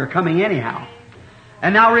 That's all. You're coming anyhow.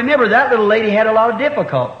 And now remember, that little lady had a lot of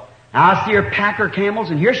difficulty. Now I see her pack her camels,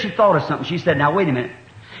 and here she thought of something. She said, now wait a minute.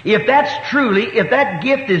 If that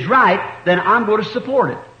gift is right, then I'm going to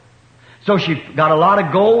support it. So she got a lot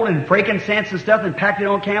of gold and frankincense and stuff and packed it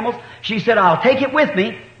on camels. She said, I'll take it with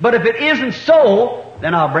me, but if it isn't so,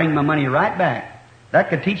 then I'll bring my money right back. That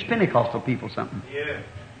could teach Pentecostal people something. Yeah.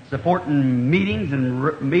 Supporting meetings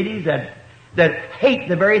that hate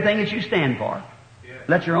the very thing that you stand for. Yeah.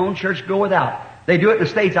 Let your own church go without. They do it in the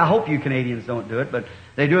States. I hope you Canadians don't do it, but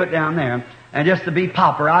they do it down there. And just to be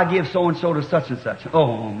pauper, I give so-and-so to such and such.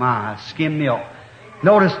 Oh my, skim milk.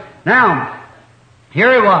 Notice, now,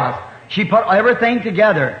 here it was. She put everything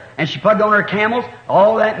together, and she put it on her camels,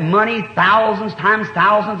 all that money, thousands times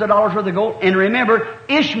thousands of dollars worth of gold. And remember,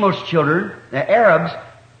 Ishmael's children, the Arabs,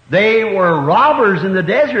 they were robbers in the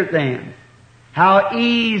desert then. How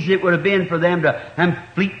easy it would have been for them to have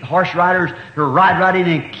fleet horse riders to ride right in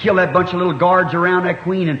and kill that bunch of little guards around that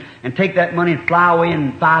queen and take that money and fly away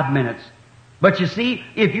in 5 minutes. But you see,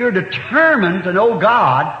 if you're determined to know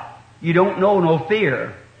God, you don't know no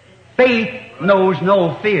fear. Faith knows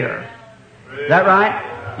no fear. Is that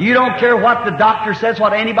right? You don't care what the doctor says,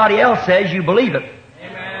 what anybody else says, you believe it.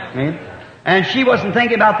 Amen. And she wasn't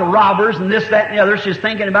thinking about the robbers and this, that, and the other. She was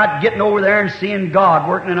thinking about getting over there and seeing God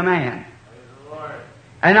working in a man.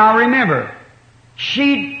 And I remember,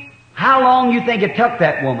 how long you think it took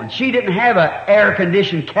that woman? She didn't have an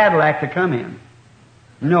air-conditioned Cadillac to come in.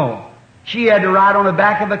 No. She had to ride on the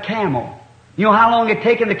back of a camel. You know how long it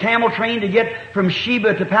taken the camel train to get from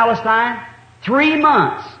Sheba to Palestine? 3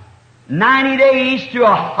 months. 90 days to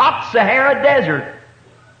a hot Sahara desert.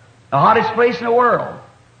 The hottest place in the world.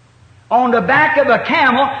 On the back of a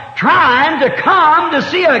camel, trying to come to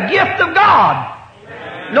see a gift of God.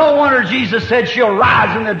 No wonder Jesus said she'll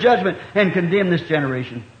rise in the judgment and condemn this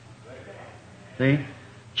generation. See?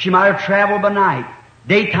 She might have traveled by night.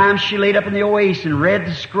 Daytime she laid up in the oasis and read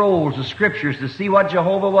the scrolls, the scriptures, to see what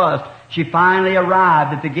Jehovah was. She finally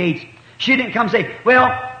arrived at the gates. She didn't come say, well,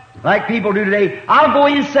 like people do today, I'll go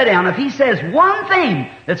in and sit down. If he says one thing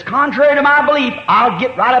that's contrary to my belief, I'll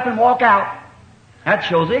get right up and walk out. That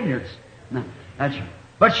shows ignorance. No,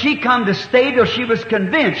 but she come to stay till she was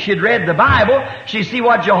convinced. She'd read the Bible. She'd see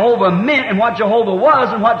what Jehovah meant and what Jehovah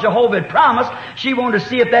was and what Jehovah had promised. She wanted to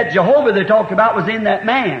see if that Jehovah they talked about was in that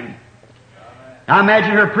man. I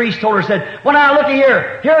imagine her priest told her, said, well, now look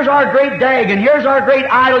here. Here's our great Dagon. Here's our great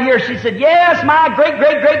idol here. She said, yes, my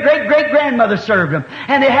great-great-great-great-great-grandmother served him.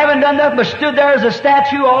 And they haven't done nothing but stood there as a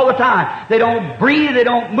statue all the time. They don't breathe. They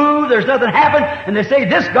don't move. There's nothing happened. And they say,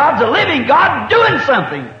 this God's a living God doing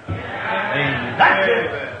something. Amen. That's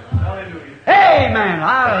it. Amen.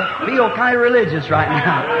 I feel kind of religious right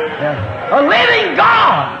now. Yeah. A living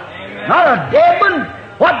God. Not a dead one.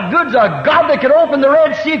 What good's a God that could open the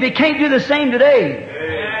Red Sea if He can't do the same today?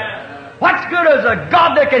 Amen. What's good is a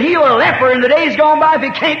God that could heal a leper in the days gone by if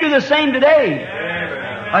He can't do the same today?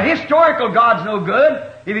 Amen. A historical God's no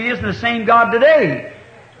good if He isn't the same God today.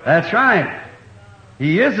 That's right.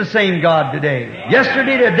 He is the same God today.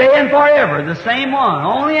 Yesterday, today, and forever. The same one.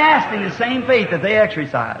 Only asking the same faith that they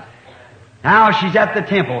exercise. Now she's at the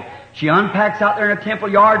temple. She unpacks out there in the temple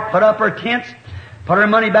yard, put up her tents, put her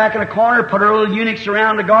money back in a corner, put her little eunuchs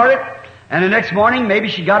around to guard it. And the next morning, maybe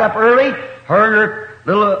she got up early, her and her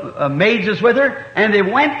little maids was with her, and they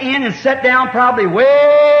went in and sat down probably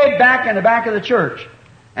way back in the back of the church.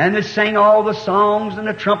 And they sang all the songs and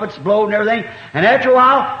the trumpets blowed and everything. And after a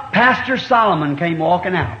while, Pastor Solomon came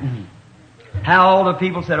walking out. How all the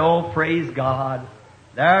people said, oh, praise God.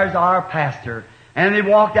 There's our pastor. And they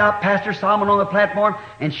walked out, Pastor Solomon on the platform,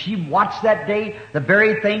 and she watched that day the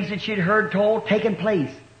very things that she'd heard told taking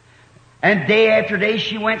place. And day after day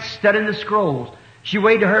she went studying the scrolls. She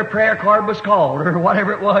waited till her prayer card was called, or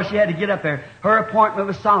whatever it was, she had to get up there. Her appointment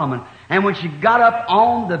with Solomon. And when she got up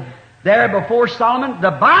on there before Solomon,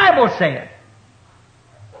 the Bible said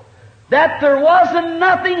that there wasn't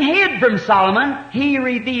nothing hid from Solomon. He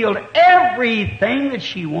revealed everything that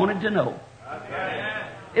she wanted to know.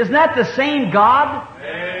 Isn't that the same God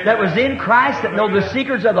that was in Christ that knows the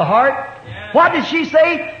secrets of the heart? What did she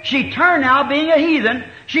say? She turned now, being a heathen.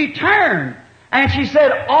 She turned and she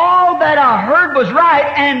said, all that I heard was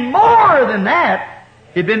right, and more than that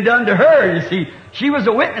had been done to her. You see, she was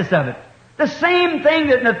a witness of it. The same thing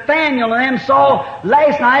that Nathaniel and them saw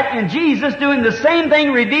last night in Jesus doing the same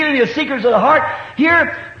thing, revealing the secrets of the heart.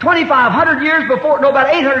 Here, 2,500 years before, no,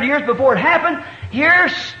 about 800 years before it happened, here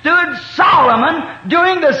stood Solomon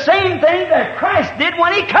doing the same thing that Christ did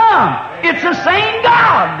when He come. It's the same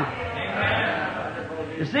God.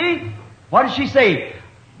 You see? What did she say?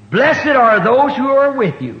 Blessed are those who are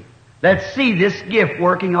with you that see this gift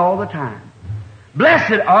working all the time.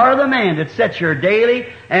 Blessed are the man that sits here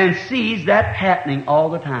daily and sees that happening all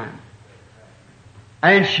the time.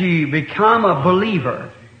 And she become a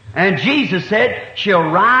believer. And Jesus said she'll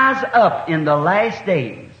rise up in the last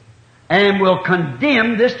days and will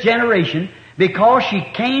condemn this generation because she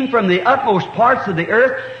came from the utmost parts of the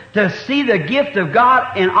earth to see the gift of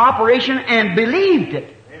God in operation and believed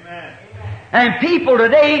it. Amen. And people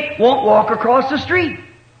today won't walk across the street.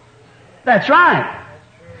 That's right.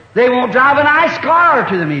 They won't drive a nice car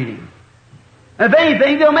to the meeting. If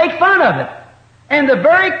anything, they'll make fun of it. And the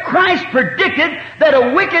very Christ predicted that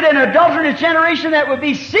a wicked and adulterous generation that would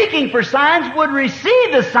be seeking for signs would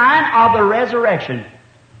receive the sign of the resurrection.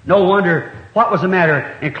 No wonder. What was the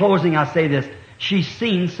matter? In closing, I say this. She's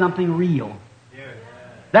seen something real.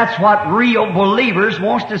 That's what real believers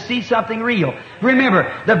wants to see, something real.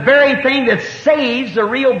 Remember, the very thing that saves the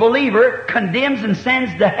real believer condemns and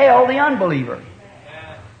sends to hell the unbeliever.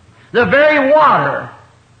 The very water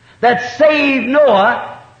that saved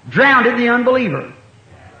Noah drowned the unbeliever.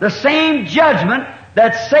 The same judgment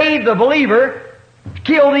that saved the believer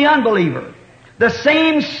killed the unbeliever. The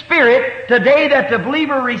same Spirit today that the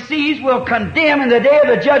believer receives will condemn in the day of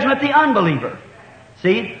the judgment the unbeliever.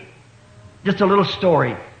 See? Just a little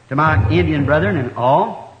story to my Indian brethren and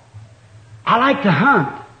all. I like to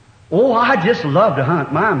hunt. Oh, I just love to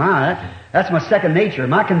hunt. That's my second nature.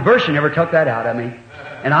 My conversion never took that out of me.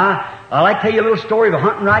 And I like to tell you a little story of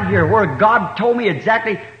hunting right here where God told me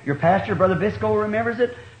exactly, your pastor, Brother Biscoe, remembers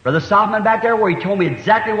it? Brother Softman back there, where he told me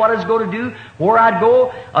exactly what I was going to do, where I'd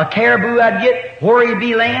go, a caribou I'd get, where he'd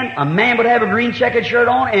be laying, a man would have a green checkered shirt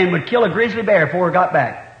on and would kill a grizzly bear before he got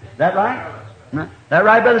back. Is that right? That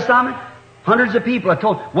right, Brother Softman? Hundreds of people I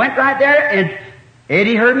told, went right there, and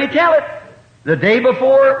Eddie heard me tell it. The day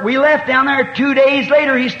before we left down there, 2 days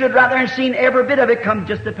later, he stood right there and seen every bit of it come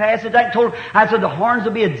just to pass. I said, the horns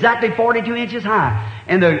will be exactly 42 inches high.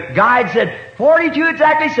 And the guide said, 42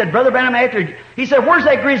 exactly? He said, Brother Branham, he said, where's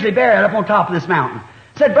that grizzly bear at up on top of this mountain?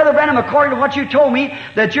 Said, Brother Branham, according to what you told me,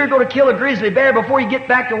 that you're going to kill a grizzly bear before you get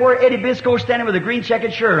back to where Eddie Biscoe's standing with a green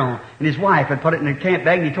checkered shirt on. And his wife had put it in a camp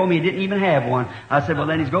bag, and he told me he didn't even have one. I said, well,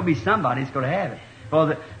 then he's going to be somebody. He's going to have it.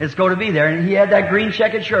 Well, it's going to be there. And he had that green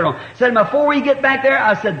checkered shirt on. Said, before we get back there,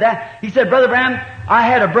 I said that. He said, Brother Branham, I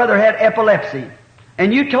had a brother who had epilepsy.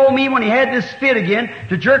 And you told me when he had this fit again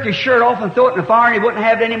to jerk his shirt off and throw it in the fire and he wouldn't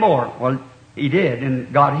have it anymore. Well, he did,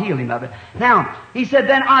 and God healed him of it. Now, he said,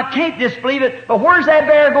 then I can't disbelieve it, but where's that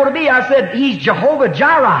bear going to be? I said, he's Jehovah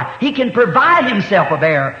Jireh. He can provide himself a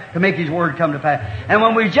bear to make his word come to pass. And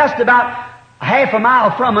when we were just about half a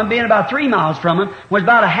mile from him, being about 3 miles from him, was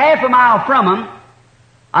about a half a mile from him,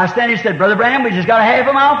 I stand here and said, Brother Branham, we just got a half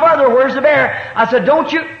a mile further. Where's the bear? I said,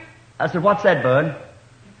 don't you? I said, what's that, bud?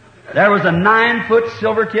 There was a 9-foot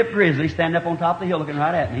silver-tipped grizzly standing up on top of the hill looking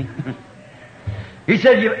right at me. He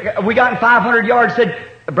said, we got in 500 yards. Said,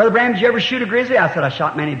 Brother Branham, did you ever shoot a grizzly? I said, I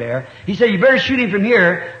shot many bear. He said, you better shoot him from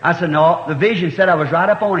here. I said, no. The vision said I was right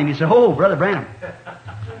up on him. He said, oh, Brother Branham.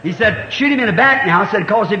 He said, shoot him in the back now. I said,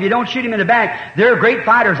 because if you don't shoot him in the back, they're great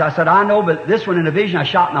fighters. I said, I know, but this one in the vision I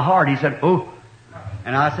shot in the heart. He said, oh.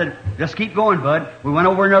 And I said, just keep going, bud. We went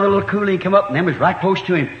over another little coulee and come up, and then was right close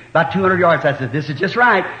to him, about 200 yards. I said, this is just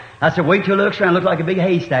right. I said, wait till he looks around. It looked like a big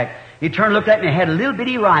haystack. He turned and looked at me and had a little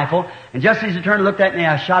bitty rifle, and just as he turned and looked at me,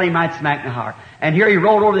 I shot him right smack in the heart. And here he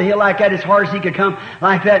rolled over the hill like that, as hard as he could come,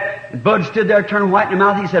 like that. And Bud stood there, turned white in the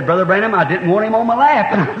mouth. He said, Brother Branham, I didn't want him on my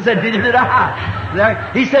lap. And I said, neither did I.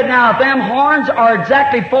 There. He said, now, if them horns are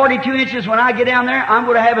exactly 42 inches when I get down there, I'm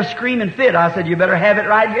going to have a screaming fit. I said, you better have it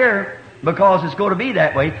right here, because it's going to be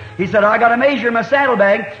that way. He said, I got to measure in my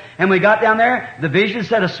saddlebag. And we got down there, the vision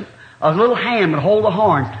said a little hand would hold the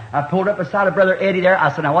horns. I pulled up beside of Brother Eddie there.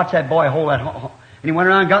 I said, now watch that boy hold that horn. And he went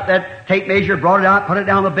around and got that tape measure, brought it out, put it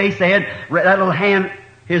down the base of the head. That little hand,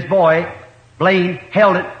 his boy, Blaine,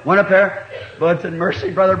 held it, went up there. Bud said,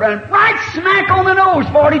 mercy, Brother Branham, right smack on the nose,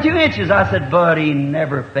 42 inches. I said, Bud, he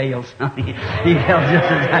never fails. He held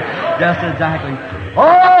just exactly.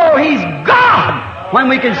 Oh, he's God! When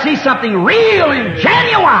we can see something real and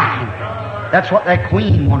genuine. That's what that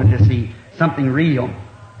queen wanted to see, something real.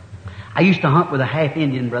 I used to hunt with a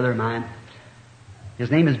half-Indian brother of mine.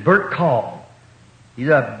 His name is Bert Call. He's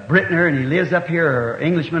a Britainer, and he lives up here, or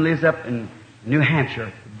Englishman lives up in New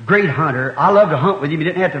Hampshire. Great hunter. I love to hunt with him. He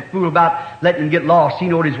didn't have to fool about letting him get lost. He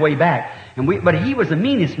knowed his way back. But he was the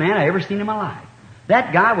meanest man I ever seen in my life.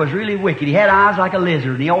 That guy was really wicked. He had eyes like a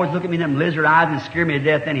lizard, and he always looked at me in them lizard eyes and scared me to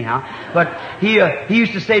death anyhow. But he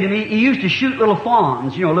used to say to me, he used to shoot little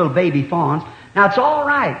fawns, little baby fawns. Now, it's all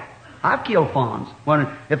right. I've killed fawns.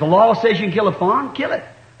 If the law says you can kill a fawn, kill it.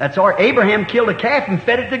 That's all right. Abraham killed a calf and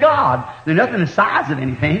fed it to God. There's nothing the size of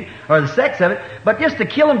anything or the sex of it. But just to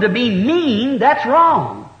kill him to be mean, that's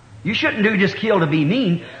wrong. You shouldn't just kill to be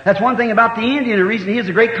mean. That's one thing about the Indian. The reason he is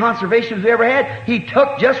the great conservationist we ever had, he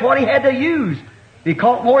took just what he had to use. If he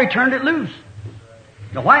caught more, he turned it loose.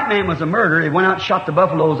 The white man was a murderer. He went out and shot the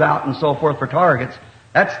buffaloes out and so forth for targets.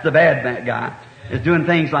 That's the bad guy, is doing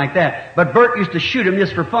things like that. But Bert used to shoot him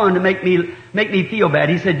just for fun to make me feel bad.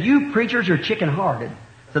 He said, you preachers are chicken-hearted.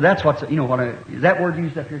 So that's is that word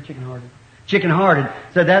used up here, chicken-hearted? Chicken-hearted.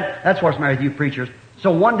 So that's what's the matter with you preachers.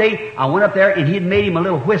 So one day I went up there and he had made him a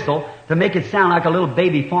little whistle to make it sound like a little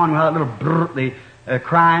baby fawn with a little brrr,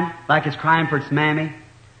 crying, like it's crying for its mammy.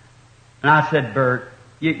 And I said, Bert,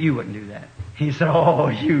 you wouldn't do that. He said, oh,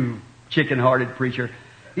 you chicken-hearted preacher.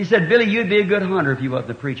 He said, Billy, you'd be a good hunter if you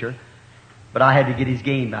wasn't a preacher. But I had to get his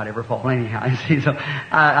game about every fall anyhow. You see, so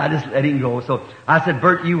I just let him go. So I said,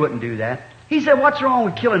 Bert, you wouldn't do that. He said, what's wrong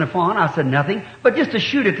with killing a fawn? I said, nothing. But just to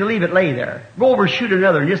shoot it, to leave it lay there. Go over and shoot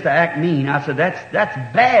another and just to act mean. I said, that's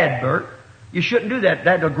bad, Bert. You shouldn't do that.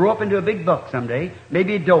 That'll grow up into a big buck someday.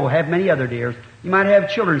 Maybe a doe, have many other deers. You might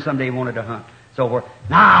have children someday who wanted to hunt. So forth.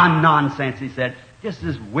 Nah, nonsense, he said. Just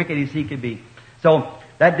as wicked as he could be. So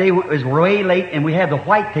that day was way late, and we had the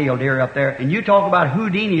white-tailed deer up there. And you talk about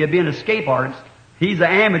Houdini being an escape artist. He's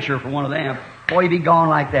an amateur for one of them. Boy, he'd be gone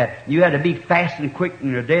like that. You had to be fast and quick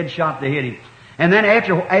and a dead shot to hit him. And then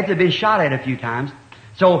after they'd been shot at a few times,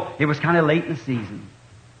 so it was kind of late in the season.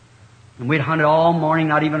 And we'd hunted all morning,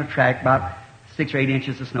 not even a track, about 6 or 8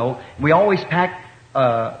 inches of snow. We always packed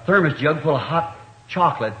a thermos jug full of hot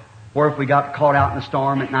chocolate, or if we got caught out in a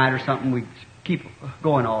storm at night or something, we'd keep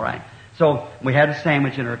going all right. So we had a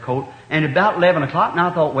sandwich in our coat, and about 11 o'clock, and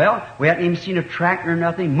I thought, well, we hadn't even seen a tractor or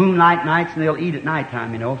nothing. Moonlight nights, and they'll eat at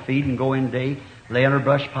nighttime, feed and go in day, lay on our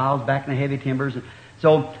brush piles back in the heavy timbers.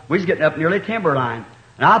 So we was getting up nearly timberline.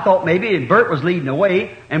 And I thought maybe Bert was leading the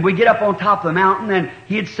way, and we'd get up on top of the mountain, and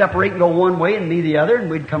he'd separate and go one way and me the other,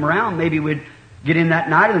 and we'd come around. Maybe we'd get in that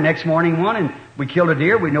night or the next morning one, and we killed a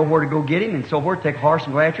deer. We'd know where to go get him and so forth, take a horse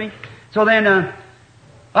and go after him. So then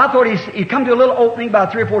I thought he'd come to a little opening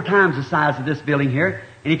about 3 or 4 times the size of this building here,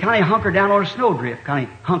 and he kind of hunkered down on a snowdrift, kind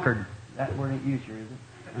of hunkered. That word ain't used here, is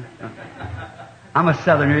it? I'm a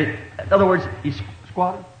southerner. In other words, he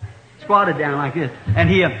squatted down like this. And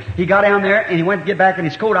he got down there and he went to get back in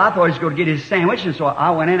his coat. I thought he was going to get his sandwich, and so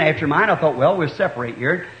I went in after mine. I thought, well, we'll separate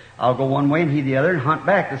here. I'll go one way and he the other and hunt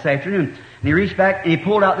back this afternoon. And he reached back and he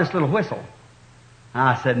pulled out this little whistle.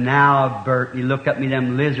 I said, now, Bert. And he looked up at me,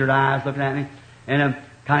 them lizard eyes looking at me, and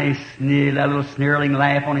kind of that little snarling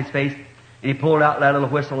laugh on his face. And he pulled out that little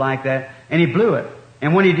whistle like that, and he blew it.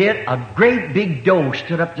 And when he did, a great big doe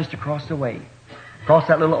stood up just across the way, across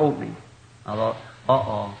that little opening. I thought,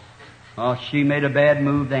 uh-oh. Oh, she made a bad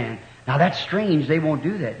move then. Now that's strange. They won't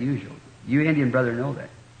do that usually. You Indian brother know that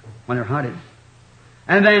when they're hunted.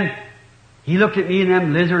 And then he looked at me in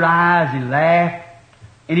them lizard eyes. He laughed,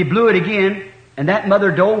 and he blew it again. And that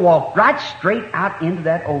mother doe walked right straight out into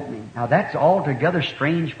that opening. Now that's altogether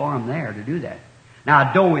strange for him there to do that. Now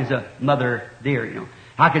a doe is a mother deer,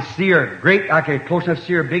 I could see her I could close enough to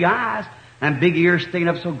see her big eyes and big ears sticking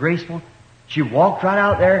up so graceful. She walked right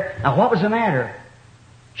out there. Now what was the matter?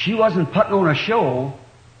 She wasn't putting on a show.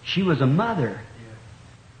 She was a mother.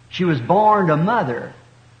 She was born a mother.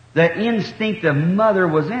 The instinct of mother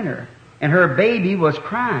was in her. And her baby was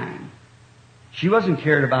crying. She wasn't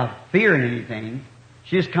cared about fearing anything.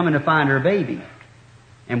 She was coming to find her baby.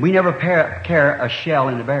 And we never carry a shell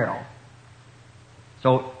in the barrel.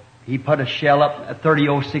 So he put a shell up, a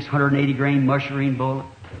 30-06 180 grain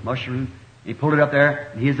mushroom. He pulled it up there,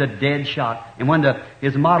 and he's a dead shot. And when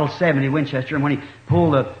his Model 70 Winchester, and when he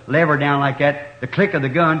pulled the lever down like that, the click of the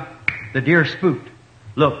gun, the deer spooked.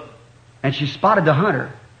 Look. And she spotted the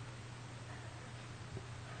hunter.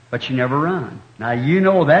 But she never run. Now you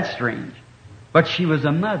know that's strange. But she was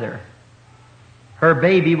a mother. Her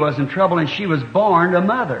baby was in trouble, and she was born a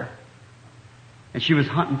mother. And she was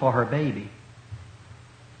hunting for her baby.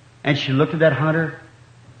 And she looked at that hunter,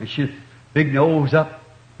 and she, big nose up,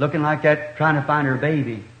 looking like that, trying to find her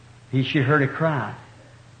baby. She heard her cry.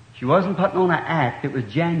 She wasn't putting on an act. It was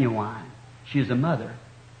genuine. She was a mother.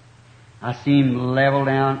 I seen him level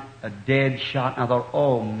down, a dead shot, and I thought,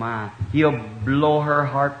 oh my, he'll blow her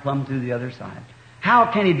heart plumb through the other side.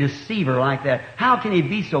 How can he deceive her like that? How can he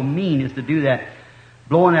be so mean as to do that?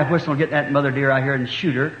 Blowing that whistle and get that mother deer out here and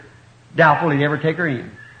shoot her. Doubtful he'd ever take her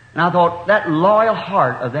in. And I thought, that loyal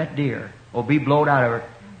heart of that deer will be blowed out of her.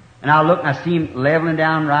 And I looked and I see him leveling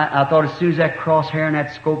down right. I thought as soon as that crosshair and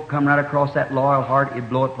that scope come right across that loyal heart, it'd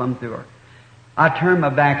blow it plumb through her. I turned my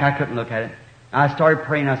back. I couldn't look at it. I started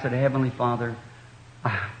praying. I said, Heavenly Father,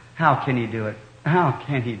 how can He do it? How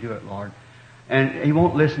can He do it, Lord? And He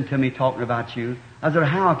won't listen to me talking about you. I said,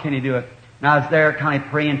 how can He do it? And I was there kind of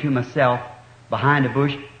praying to myself behind a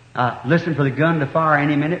bush. I listened for the gun to fire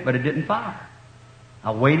any minute, but it didn't fire.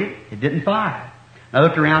 I waited. It didn't fire. I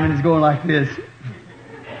looked around and it's going like this.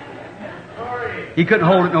 He couldn't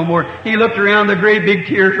hold it no more. He looked around, the great big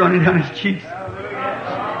tears running down his cheeks.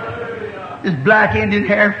 His black Indian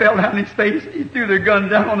hair fell down his face. He threw the gun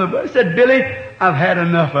down on the butt. He said, Billy, I've had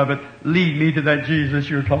enough of it. Lead me to that Jesus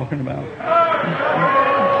you're talking about.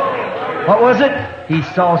 What was it? He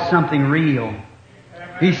saw something real.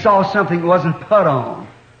 He saw something that wasn't put on,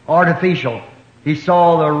 artificial. He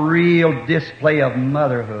saw the real display of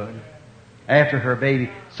motherhood after her baby,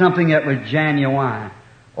 something that was genuine.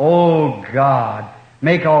 Oh God,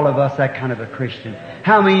 make all of us that kind of a Christian.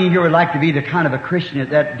 How many of you would like to be the kind of a Christian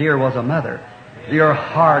that dear was a mother? Your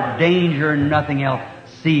heart, danger, nothing else.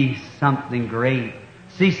 See something great.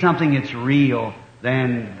 See something that's real.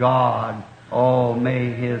 Then God, oh,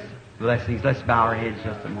 may His blessings. Let's bow our heads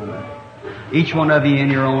just a moment. Each one of you in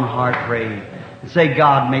your own heart pray. And say,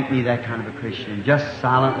 God, make me that kind of a Christian. Just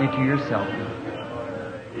silently to yourself.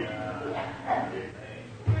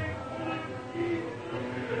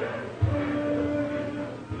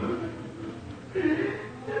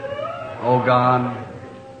 Oh God,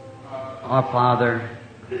 our Father,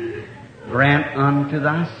 grant unto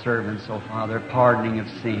Thy servants, O Father, pardoning of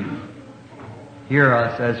sin. Hear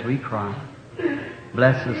us as we cry.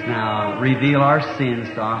 Bless us now. Reveal our sins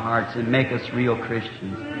to our hearts and make us real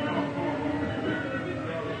Christians.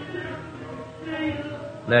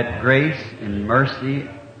 Let grace and mercy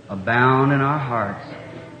abound in our hearts.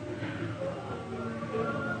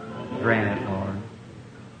 Grant it, Lord.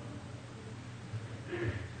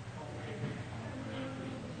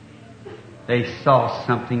 They saw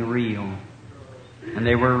something real, and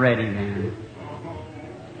they were ready then.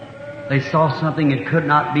 They saw something that could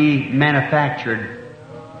not be manufactured.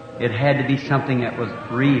 It had to be something that was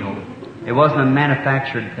real. It wasn't a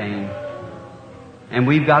manufactured thing. And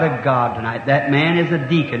we've got a God tonight. That man is a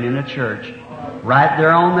deacon in a church, right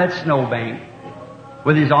there on that snowbank,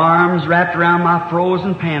 with his arms wrapped around my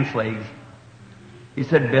frozen pants legs. He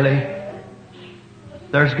said, Billy,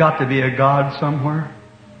 there's got to be a God somewhere.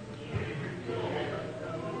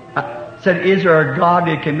 I said, is there a God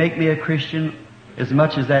that can make me a Christian as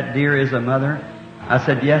much as that dear is a mother? I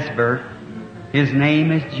said, yes, Bert. His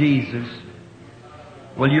name is Jesus.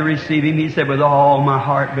 Will you receive Him? He said, with all my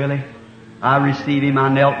heart, Billy. I received Him. I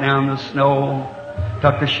knelt down in the snow,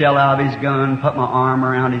 took the shell out of his gun, put my arm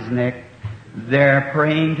around his neck. There,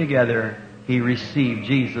 praying together, he received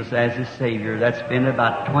Jesus as his Savior. That's been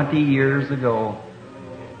about 20 years ago.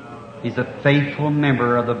 He's a faithful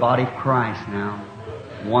member of the body of Christ now.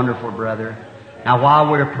 Wonderful brother. Now,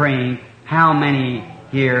 while we're praying, how many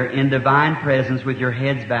here in divine presence with your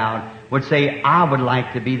heads bowed would say, I would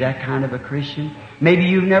like to be that kind of a Christian? Maybe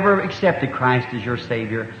you've never accepted Christ as your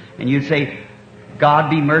Savior, and you'd say,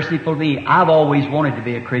 God, be merciful to me. I've always wanted to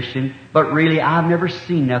be a Christian, but really I've never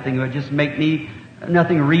seen nothing that would just make me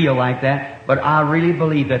nothing real like that. But I really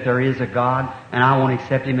believe that there is a God, and I want to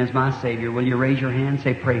accept Him as my Savior. Will you raise your hand and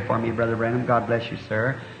say, pray for me, Brother Branham. God bless you,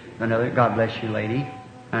 sir. Another, God bless you, lady.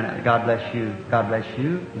 And God bless you. God bless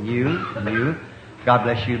you. You. God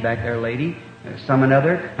bless you back there, lady. Some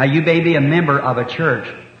another. Now, you may be a member of a church.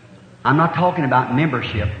 I'm not talking about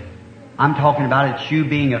membership. I'm talking about it's you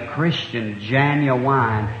being a Christian,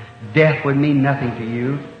 genuine. Death would mean nothing to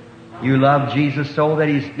you. You love Jesus so that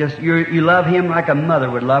He's just, you love Him like a mother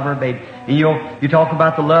would love her baby. And you talk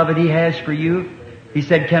about the love that He has for you. He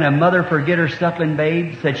said, can a mother forget her suckling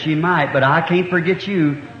babe? He said, she might, but I can't forget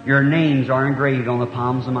you. Your names are engraved on the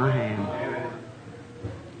palms of my hand.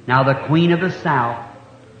 Now the Queen of the South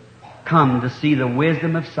come to see the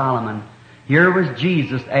wisdom of Solomon. Here was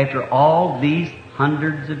Jesus, after all these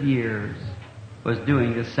hundreds of years, was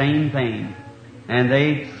doing the same thing.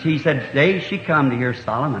 And she said, she come to hear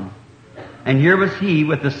Solomon. And here was he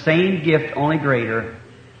with the same gift, only greater,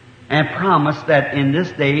 and promised that in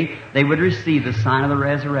this day they would receive the sign of the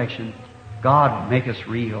resurrection. God, make us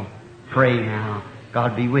real. Pray now.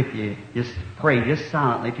 God be with you. Just pray, just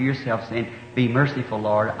silently to yourself, saying, be merciful,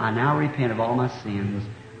 Lord. I now repent of all my sins.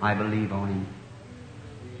 I believe on Him.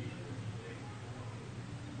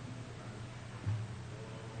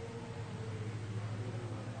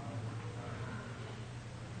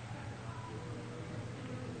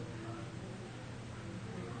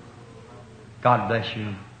 God bless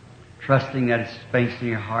you. Trusting that it's space in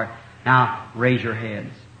your heart. Now, raise your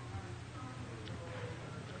heads.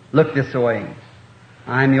 Look this way.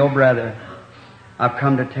 I'm your brother. I've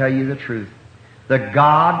come to tell you the truth. The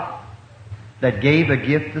God that gave a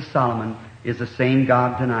gift to Solomon is the same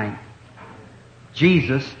God tonight.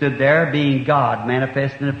 Jesus stood there being God,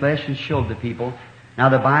 manifest in the flesh, and showed the people. Now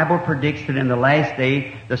the Bible predicts that in the last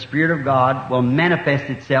day, the Spirit of God will manifest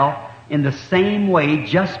itself in the same way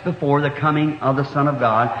just before the coming of the Son of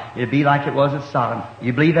God. It'll be like it was at Sodom.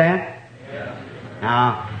 You believe that? Yeah.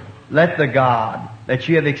 Now, let the God that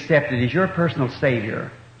you have accepted as your personal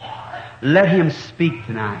Savior, let Him speak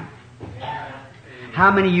tonight.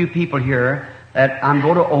 How many of you people here that I'm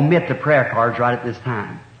going to omit the prayer cards right at this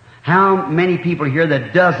time? How many people here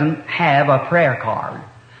that doesn't have a prayer card?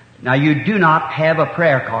 Now you do not have a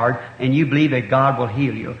prayer card and you believe that God will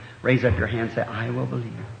heal you. Raise up your hand and say, I will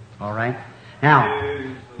believe. All right?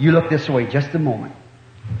 Now, you look this way just a moment.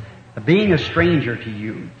 Being a stranger to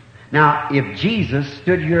you. Now, if Jesus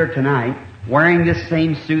stood here tonight wearing this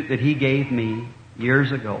same suit that He gave me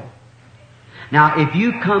years ago. Now, if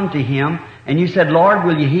you come to Him and you said, Lord,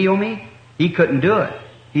 will you heal me? He couldn't do it.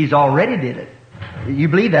 He's already did it. You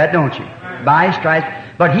believe that, don't you? By His stripes.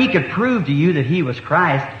 But He could prove to you that He was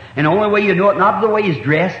Christ. And the only way you know it, not the way He's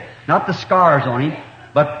dressed, not the scars on Him,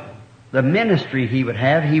 but the ministry He would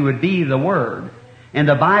have, He would be the Word. And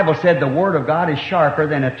the Bible said the Word of God is sharper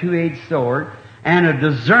than a two-edged sword and a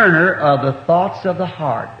discerner of the thoughts of the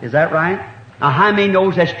heart. Is that right? Now, how many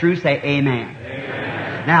knows that's true? Say amen.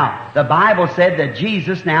 Amen. Now, the Bible said that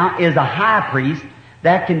Jesus now is a high priest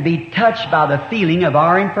that can be touched by the feeling of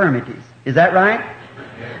our infirmities. Is that right?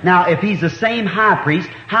 Now, if He's the same high priest,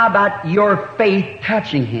 how about your faith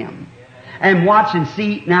touching Him? And watch and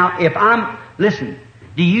see. Now, listen,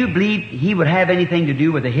 do you believe He would have anything to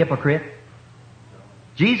do with a hypocrite?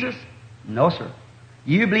 Jesus? No, sir.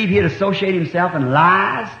 You believe He'd associate Himself in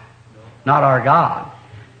lies? Not our God.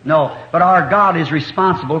 No, but our God is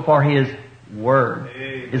responsible for His Word.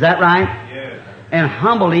 Is that right? Yes. And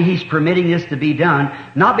humbly He's permitting this to be done,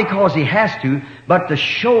 not because He has to, but to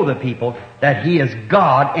show the people that He is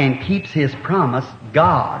God and keeps His promise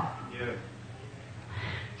God. Yes.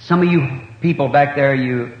 Some of you people back there,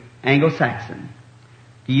 you Anglo-Saxon,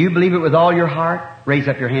 do you believe it with all your heart? Raise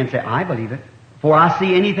up your hand and say, I believe it. For I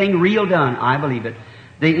see anything real done, I believe it.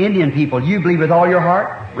 The Indian people, you believe with all your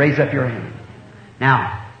heart? Raise up your hand.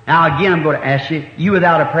 Now again I'm going to ask you, you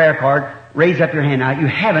without a prayer card, raise up your hand. Now, you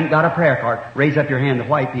haven't got a prayer card. Raise up your hand, the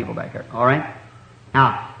white people back there. All right?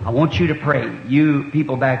 Now, I want you to pray. You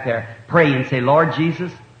people back there, pray and say, Lord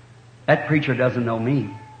Jesus, that preacher doesn't know me.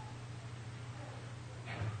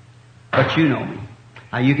 But you know me.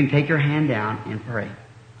 Now, you can take your hand down and pray.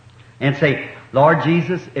 And say, Lord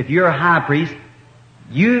Jesus, if you're a high priest,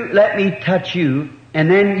 you let me touch you, and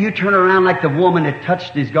then you turn around like the woman that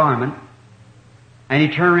touched his garment, and he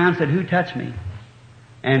turned around and said, who touched me?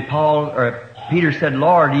 And Peter said,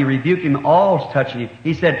 Lord, he rebuked him, all's touching you.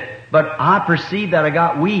 He said, but I perceived that I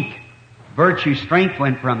got weak. Virtue, strength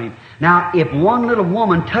went from him. Now, if one little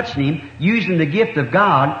woman touched him, using the gift of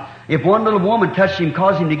God, if one little woman touched him,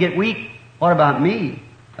 caused him to get weak, what about me,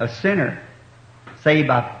 a sinner, saved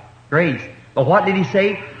by grace? But what did he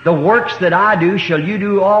say? The works that I do shall you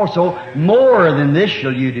do also, more than this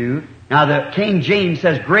shall you do. Now the King James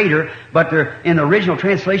says greater, but in the original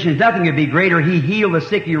translation, nothing could be greater. He healed the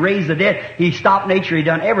sick, He raised the dead, He stopped nature, He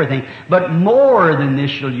done everything. But more than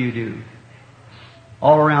this shall you do.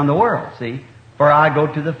 All around the world, see? For I go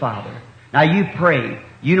to the Father. Now you pray.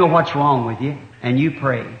 You know what's wrong with you, and you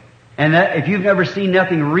pray. And that, if you've never seen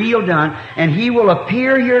nothing real done, and He will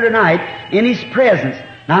appear here tonight in His presence.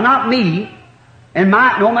 Now not me, and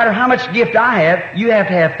no matter how much gift I have, you have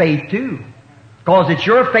to have faith too. Because it's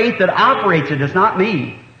your faith that operates it, it's not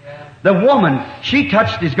me. The woman, she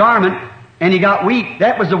touched his garment and he got weak.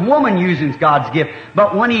 That was the woman using God's gift.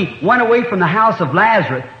 But when he went away from the house of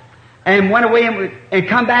Lazarus and went away and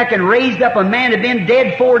come back and raised up a man that had been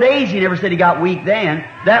dead 4 days, he never said he got weak then.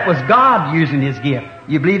 That was God using His gift.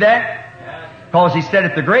 You believe that? Because He said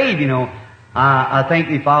at the grave, you know, I thank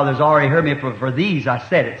Thee, Father, has already heard me, for these I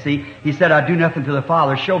said it. See, He said, I do nothing till the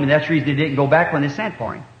Father show me. That's the reason He didn't go back when they sent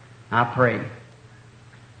for Him. I pray.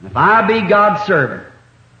 If I be God's servant.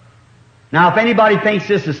 Now, if anybody thinks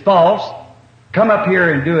this is false, come up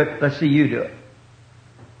here and do it. Let's see you do it.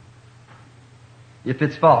 If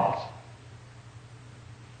it's false.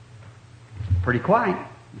 Pretty quiet.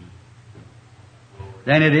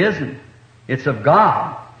 Then it isn't. It's of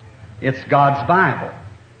God. It's God's Bible.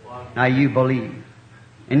 Now you believe.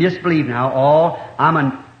 And just believe now.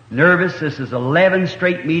 I'm nervous. This is 11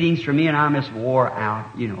 straight meetings for me, and I'm just wore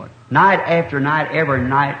out. You know it. Night after night, every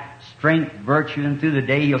night, strength, virtue, and through the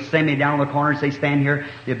day He'll send me down on the corner and say, stand here.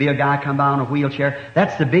 There'll be a guy come by on a wheelchair.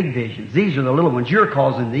 That's the big visions. These are the little ones. You're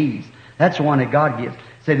causing these. That's the one that God gives.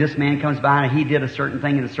 Say this man comes by and he did a certain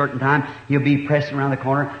thing at a certain time. He'll be pressing around the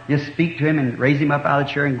corner. Just speak to him and raise him up out of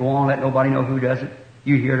the chair and go on. Let nobody know who does it.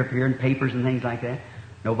 You hear it appear in papers and things like that.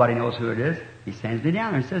 Nobody knows who it is. He sends me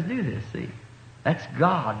down there and says, do this. See? That's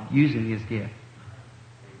God using His gift.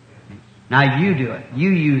 Now you do it. You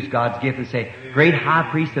use God's gift and say, great high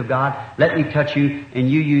priest of God, let me touch you, and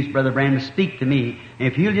you use Brother Branham to speak to me. And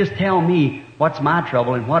if you'll just tell me what's my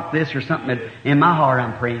trouble and what this or something that in my heart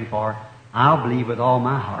I'm praying for, I'll believe with all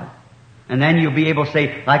my heart. And then you'll be able to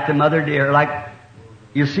say, like the mother dear, like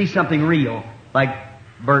you'll see something real, like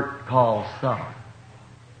Bert calls Saw.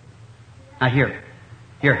 Now here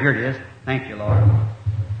it is. Thank you, Lord.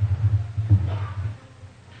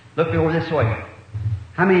 Look over this way.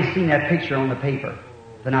 How many have seen that picture on the paper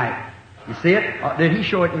tonight? You see it? Did he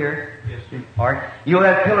show it here? Yes, sir. All right. You know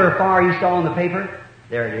that pillar of fire you saw on the paper?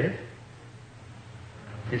 There it is.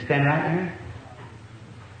 It's standing right there.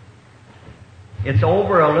 It's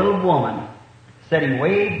over a little woman sitting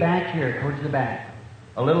way back here towards the back.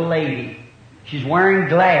 A little lady. She's wearing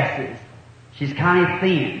glasses. She's kind of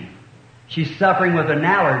thin. She's suffering with an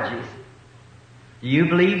allergies. Do you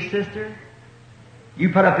believe, sister? You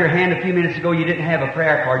put up your hand a few minutes ago, you didn't have a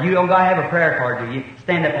prayer card. You don't got to have a prayer card, do you?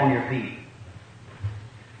 Stand up on your feet.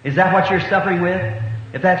 Is that what you're suffering with?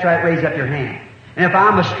 If that's right, raise up your hand. And if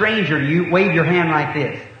I'm a stranger to you, wave your hand like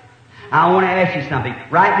this. I want to ask you something.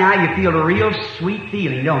 Right now you feel a real sweet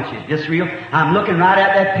feeling, don't you? Just real. I'm looking right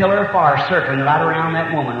at that pillar of fire circling right around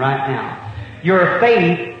that woman right now. Your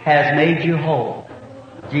faith has made you whole.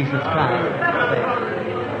 Jesus Christ.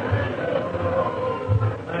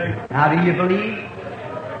 Now do you believe?